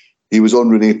before. He was on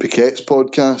Renee Paquette's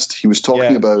podcast. He was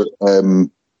talking about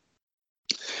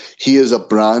he is a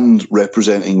brand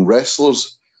representing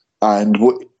wrestlers, and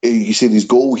what he said his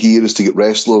goal here is to get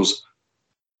wrestlers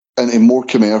into more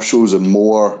commercials and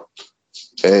more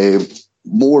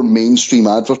mainstream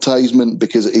advertisement,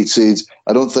 because it says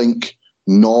I don't think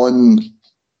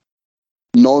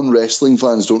non-wrestling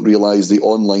fans don't realise the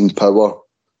online power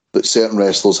that certain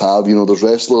wrestlers have. You know, there's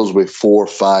wrestlers with 4,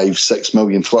 5, 6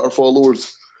 million Twitter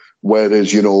followers,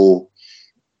 whereas, you know,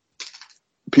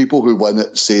 people who win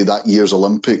it, say that year's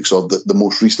Olympics or the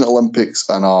most recent Olympics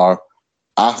and are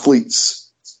athletes,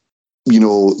 you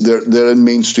know, they're in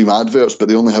mainstream adverts, but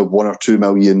they only have 1 or 2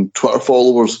 million Twitter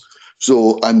followers.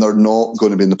 So, and they're not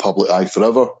going to be in the public eye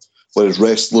forever. Whereas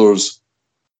wrestlers,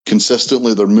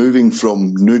 consistently, they're moving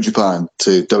from New Japan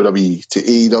to WWE, to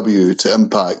AEW, to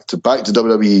Impact, to back to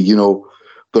WWE. You know,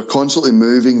 they're constantly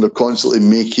moving. They're constantly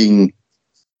making,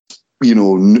 you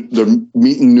know, they're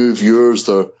meeting new viewers.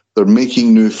 They're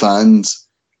making new fans,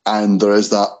 and there is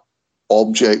that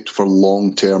object for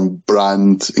long-term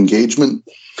brand engagement.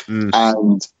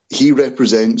 And he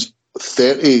represents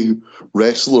 30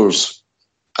 wrestlers,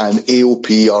 and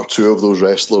AOP are 2 of those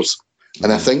wrestlers.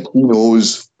 And I think he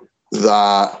knows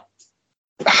that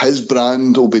his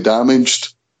brand will be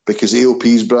damaged because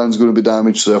AOP's brand's going to be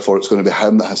damaged. So therefore, it's going to be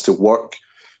him that has to work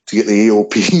to get the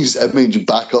AOP's image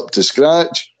back up to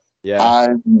scratch. Yeah.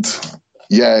 And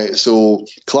so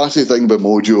classy thing about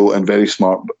Mojo, and very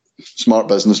smart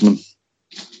businessman.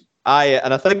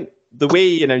 And I think the way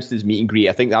he announced his meet and greet,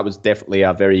 I think that was definitely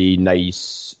a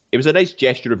nice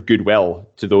gesture of goodwill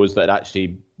to those that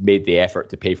actually made the effort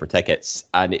to pay for tickets.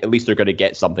 And at least they're going to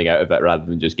get something out of it rather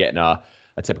than just getting a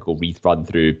typical refund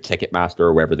through Ticketmaster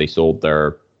or wherever they sold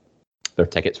their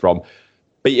tickets from.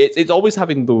 But it's always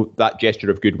having that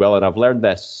gesture of goodwill. And I've learned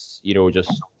this, you know,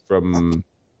 just from,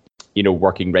 you know,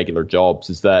 working regular jobs,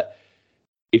 is that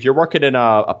if you're working in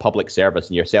a public service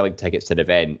and you're selling tickets to an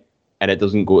event and it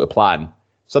doesn't go to plan,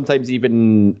 sometimes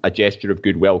even a gesture of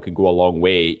goodwill can go a long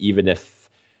way, even if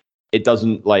it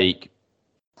doesn't like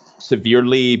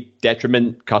severely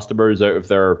detriment customers out of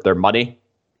their money.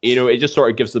 You know, it just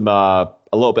sort of gives them a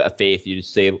little bit of faith. You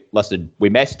just say, listen, we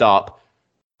messed up.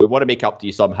 We want to make up to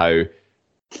you somehow.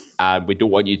 And we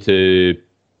don't want you to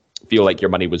feel like your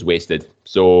money was wasted.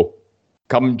 So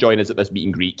come join us at this meet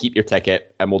and greet. Keep your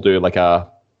ticket, and we'll do like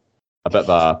a bit of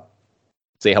a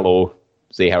say hello,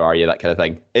 say how are you, that kind of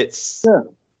thing.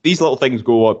 These little things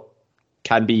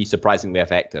can be surprisingly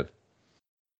effective.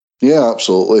 Yeah,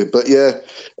 absolutely. But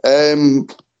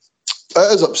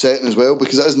it is upsetting as well,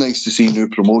 because it is nice to see new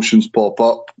promotions pop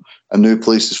up and new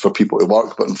places for people to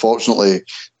work. But unfortunately,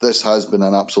 this has been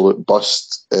an absolute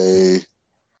bust.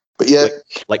 But yeah,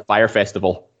 like Fire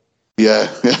Festival. Yeah.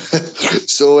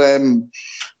 So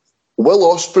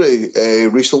Will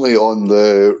Ospreay recently on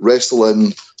the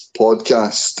Wrestling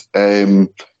podcast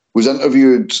was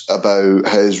interviewed about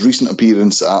his recent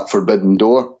appearance at Forbidden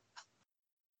Door.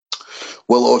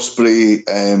 Will Ospreay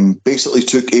basically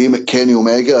took aim at Kenny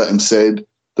Omega and said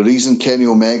the reason Kenny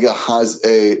Omega is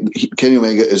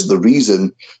the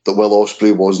reason that Will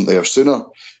Ospreay wasn't there sooner.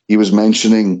 He was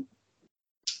mentioning,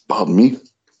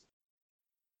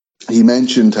 he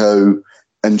mentioned how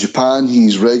in Japan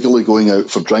he's regularly going out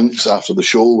for drinks after the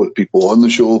show with people on the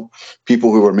show,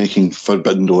 people who were making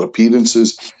Forbidden Door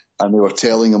appearances, and they were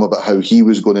telling him about how he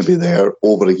was going to be there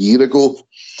over a year ago.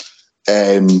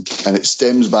 And it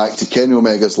stems back to Kenny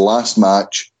Omega's last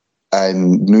match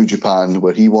in New Japan,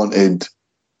 where he wanted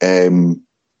Kota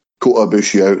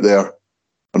Ibushi out there.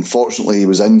 Unfortunately, he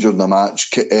was injured in the match.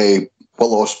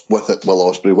 Will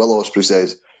Ospreay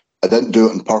says, "I didn't do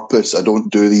it on purpose. I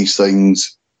don't do these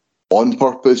things on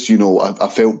purpose. You know, I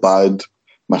felt bad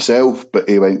myself." But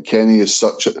he went, "Kenny is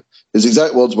such a..." His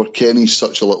exact words were, "Kenny's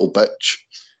such a little bitch."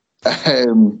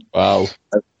 Wow.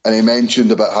 And he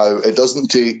mentioned about how it doesn't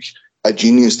take a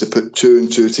genius to put two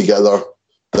and two together,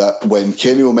 that when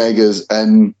Kenny Omega is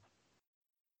on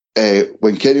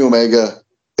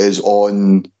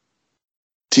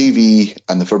TV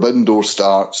and the Forbidden Door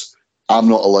starts, I'm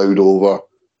not allowed over.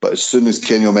 But as soon as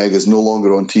Kenny Omega is no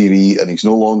longer on TV and he's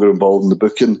no longer involved in the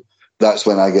booking, that's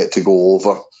when I get to go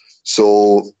over.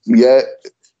 So yeah,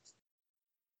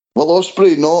 Will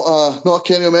Ospreay not a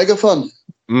Kenny Omega fan.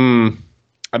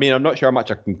 I mean, I'm not sure how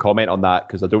much I can comment on that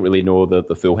because I don't really know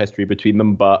the full history between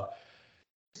them. But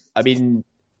I mean,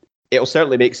 it'll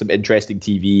certainly make some interesting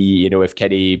TV, you know, if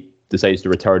Kenny decides to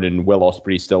return and Will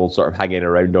Ospreay's still sort of hanging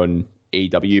around on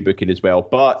AEW booking as well.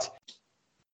 But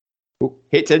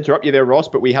hate to interrupt you there, Ross,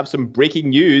 but we have some breaking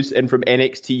news in from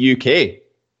NXT UK.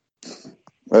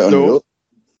 So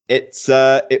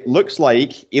it looks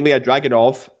like Ilya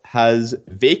Dragunov has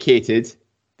vacated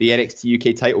the NXT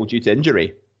UK title due to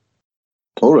injury.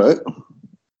 All right.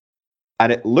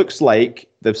 And it looks like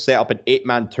they've set up an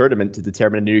 8-man tournament to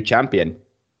determine a new champion.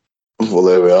 Well,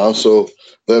 there we are. So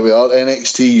there we are.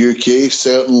 NXT UK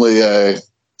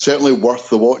certainly worth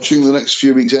the watching the next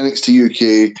few weeks. NXT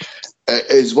UK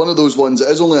is one of those ones. It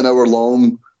is only an hour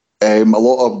long. A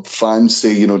lot of fans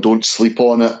say, you know, don't sleep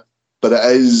on it. But it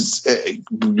is,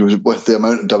 with the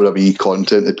amount of WWE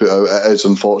content they put out, it is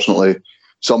unfortunately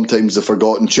sometimes the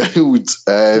forgotten child.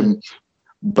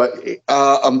 But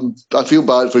I feel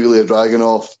bad for Ilya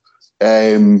Dragunov.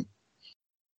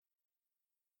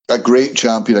 A great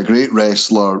champion, a great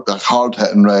wrestler, a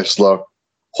hard-hitting wrestler.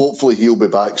 Hopefully he'll be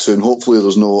back soon. Hopefully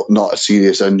there's not a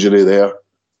serious injury there.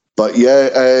 But yeah,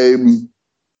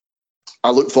 I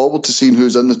look forward to seeing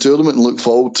who's in the tournament and look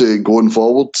forward to going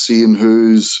forward, seeing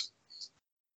who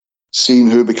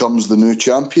becomes the new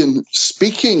champion.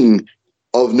 Speaking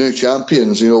of new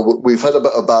champions, you know, we've had a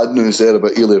bit of bad news there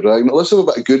about Ilya Dragunov. Let's have a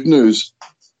bit of good news.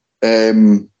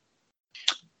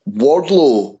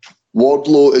 Wardlow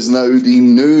is now the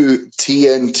new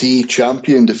TNT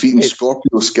champion, defeating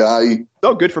Scorpio Sky.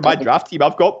 Not good for my draft team.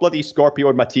 I've got bloody Scorpio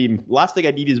on my team. Last thing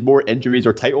I need is more injuries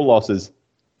or title losses.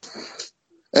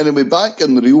 Anyway, back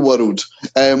in the real world,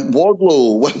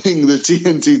 Wardlow winning the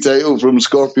TNT title from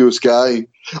Scorpio Sky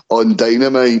on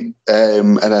Dynamite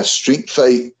in a street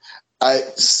fight.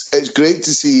 It's great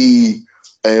to see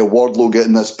Wardlow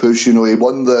getting this push. You know, he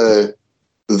won the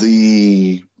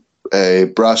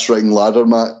brass ring ladder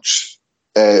match,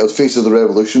 Face of the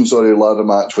Revolution, ladder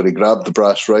match, where he grabbed the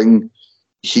brass ring.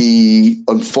 He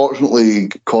unfortunately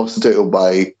cost the title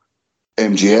by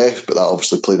MJF, but that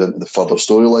obviously played into the further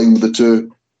storyline with the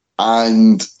two.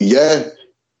 And yeah,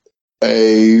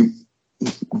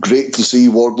 great to see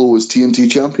Wardlow as TNT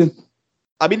champion.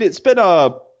 I mean, it's been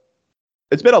a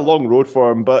long road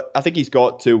for him, but I think he's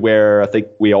got to where I think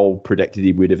we all predicted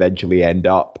he would eventually end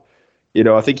up. You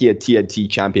know, I think he had TNT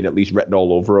champion at least written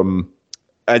all over him.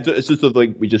 It's just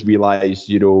like we just realized,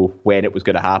 you know, when it was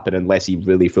going to happen, unless he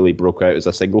really fully broke out as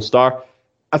a single star.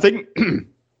 I think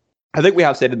we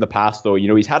have said in the past, though, you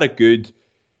know, he's had a good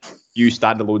few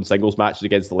standalone singles matches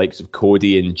against the likes of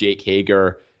Cody and Jake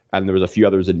Hager, and there was a few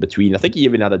others in between. I think he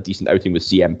even had a decent outing with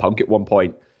CM Punk at one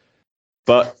point.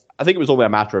 But I think it was only a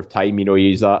matter of time. You know,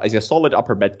 he's a solid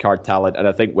upper mid-card talent, and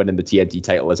I think winning the TNT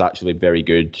title is actually very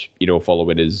good, you know,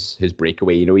 following his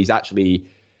breakaway. You know, he's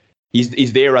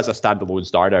there as a standalone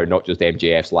star now, not just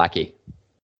MJF's lackey.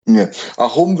 Yeah, a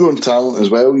homegrown talent as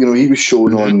well. You know, he was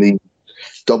shown on the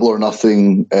Double or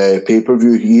Nothing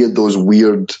pay-per-view, he had those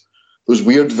weird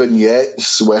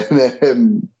vignettes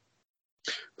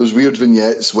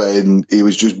when he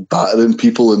was just battering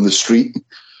people in the street.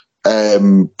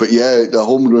 But yeah, the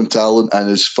homegrown talent and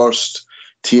his first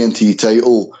TNT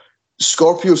title.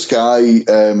 Scorpio Sky,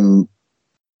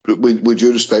 with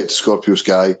due respect to Scorpio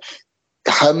Sky,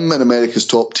 him and America's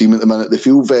Top Team at the minute, they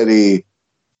feel very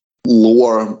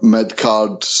lower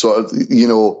mid-card sort of,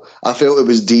 I felt it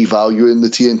was devaluing the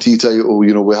TNT title.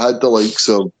 We had the likes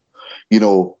of,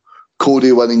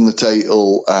 Cody winning the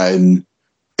title and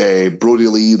Brody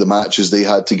Lee, the matches they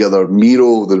had together,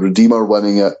 Miro, the Redeemer,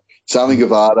 winning it. Sammy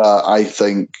Guevara, I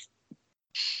think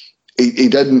he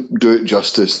didn't do it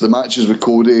justice. The matches with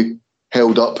Cody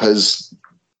held up his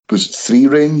 3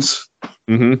 reigns.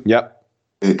 Mm-hmm. Yep.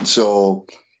 So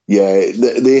yeah,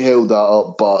 they held that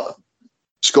up, but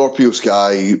Scorpio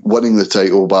Sky winning the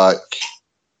title back.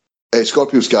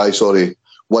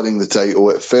 Winning the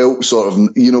title. It felt sort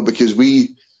of, because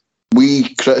we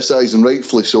criticise, and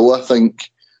rightfully so, I think,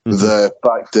 the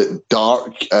fact that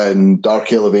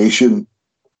Dark Elevation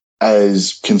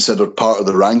is considered part of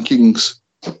the rankings,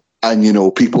 and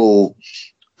people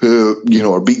who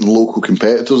are beating local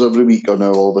competitors every week are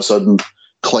now all of a sudden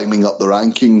climbing up the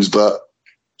rankings. But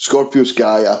Scorpio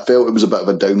Sky, I felt it was a bit of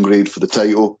a downgrade for the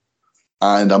title,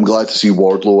 and I'm glad to see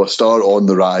Wardlow, a star on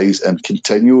the rise and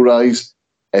continual rise,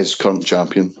 as current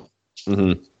champion.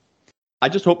 Mm-hmm. I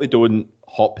just hope they don't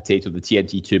hot potato the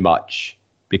TNT too much,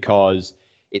 because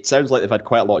it sounds like they've had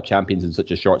quite a lot of champions in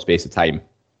such a short space of time.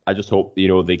 I just hope,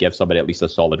 they give somebody at least a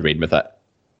solid reign with it.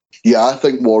 Yeah, I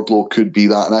think Wardlow could be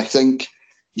that, and I think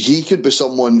he could be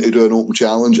someone who do an open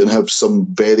challenge and have some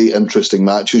very interesting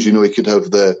matches. He could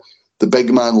have the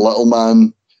big man, little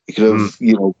man. He could have,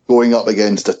 going up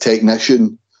against a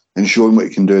technician and showing what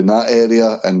he can do in that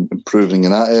area and improving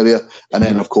in that area. And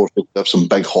then, of course, we have some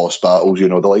big hoss battles.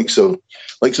 The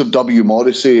likes of W.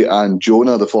 Morrissey and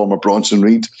Jonah, the former Bronson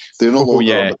Reed. They're no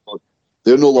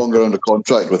longer under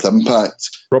contract with Impact.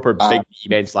 Proper big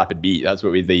men slapping beat. That's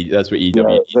what EW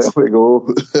needs. There we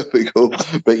go.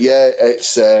 But yeah,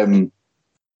 it's one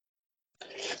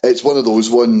of those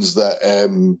ones that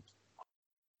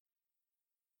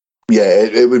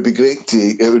it would be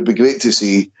great to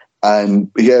see. And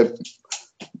yeah,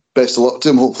 best of luck to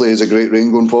him. Hopefully, he has a great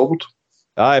reign going forward.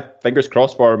 Aye, fingers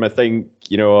crossed for him. I think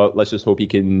let's just hope he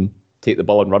can take the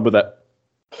ball and run with it.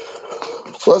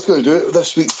 So that's going to do it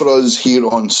this week for us here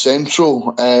on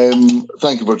Central.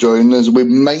 Thank you for joining us. We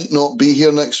might not be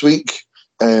here next week.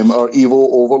 Our evil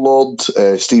overlord,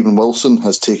 Stephen Wilson,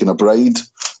 has taken a bride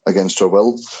against her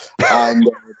will. And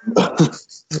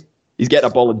he's getting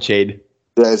a ball and chain.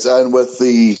 Yes, and with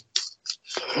the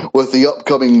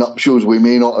upcoming nuptials, we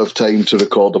may not have time to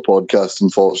record a podcast,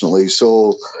 unfortunately.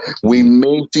 So we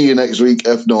may see you next week.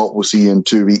 If not, we'll see you in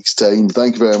 2 weeks' time.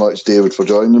 Thank you very much, David, for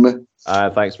joining me.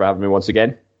 Thanks for having me once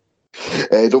again.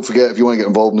 Don't forget, if you want to get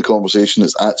involved in the conversation,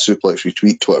 it's at Suplex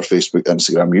Retweet, Twitter, Facebook,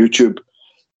 Instagram, YouTube.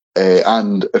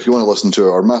 And if you want to listen to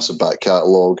our massive back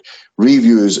catalogue,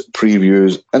 reviews,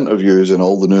 previews, interviews, and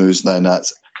all the news, then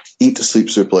that's Eat to Sleep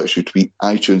Suplex Retweet,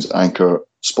 iTunes, Anchor,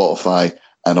 Spotify,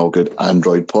 and all good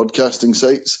Android podcasting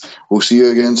sites. We'll see you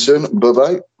again soon.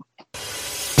 Bye-bye.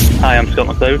 Hi, I'm Scott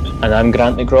McLeod. And I'm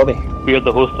Grant McRobbie. We are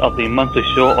the hosts of the monthly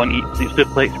show on Eat Sleep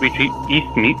Suplex Retreat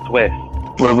East Meets West,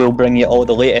 where we'll bring you all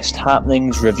the latest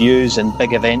happenings, reviews and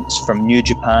big events from New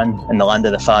Japan and the land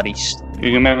of the Far East. You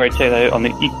can remember to check that out on the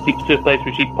Eat Sleep Suplex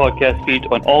Retreat podcast feed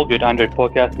on all good Android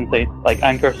podcasting sites like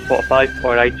Anchor, Spotify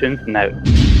or iTunes now.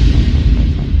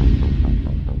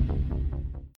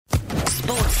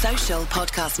 Sports Social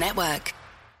Podcast Network.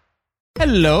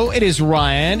 Hello, it is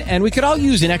Ryan, and we could all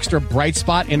use an extra bright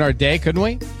spot in our day, couldn't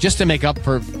we? Just to make up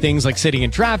for things like sitting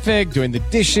in traffic, doing the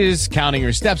dishes, counting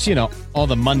your steps, all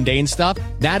the mundane stuff.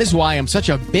 That is why I'm such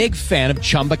a big fan of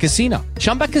Chumba Casino.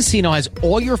 Chumba Casino has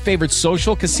all your favorite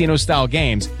social casino-style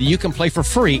games that you can play for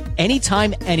free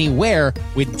anytime, anywhere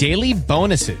with daily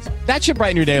bonuses. That should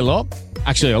brighten your day a little.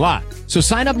 Actually, a lot. So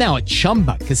sign up now at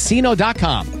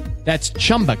ChumbaCasino.com. That's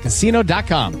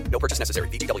ChumbaCasino.com. No purchase necessary.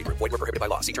 VGW Group. Void where prohibited by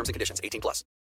law. See terms and conditions. 18+.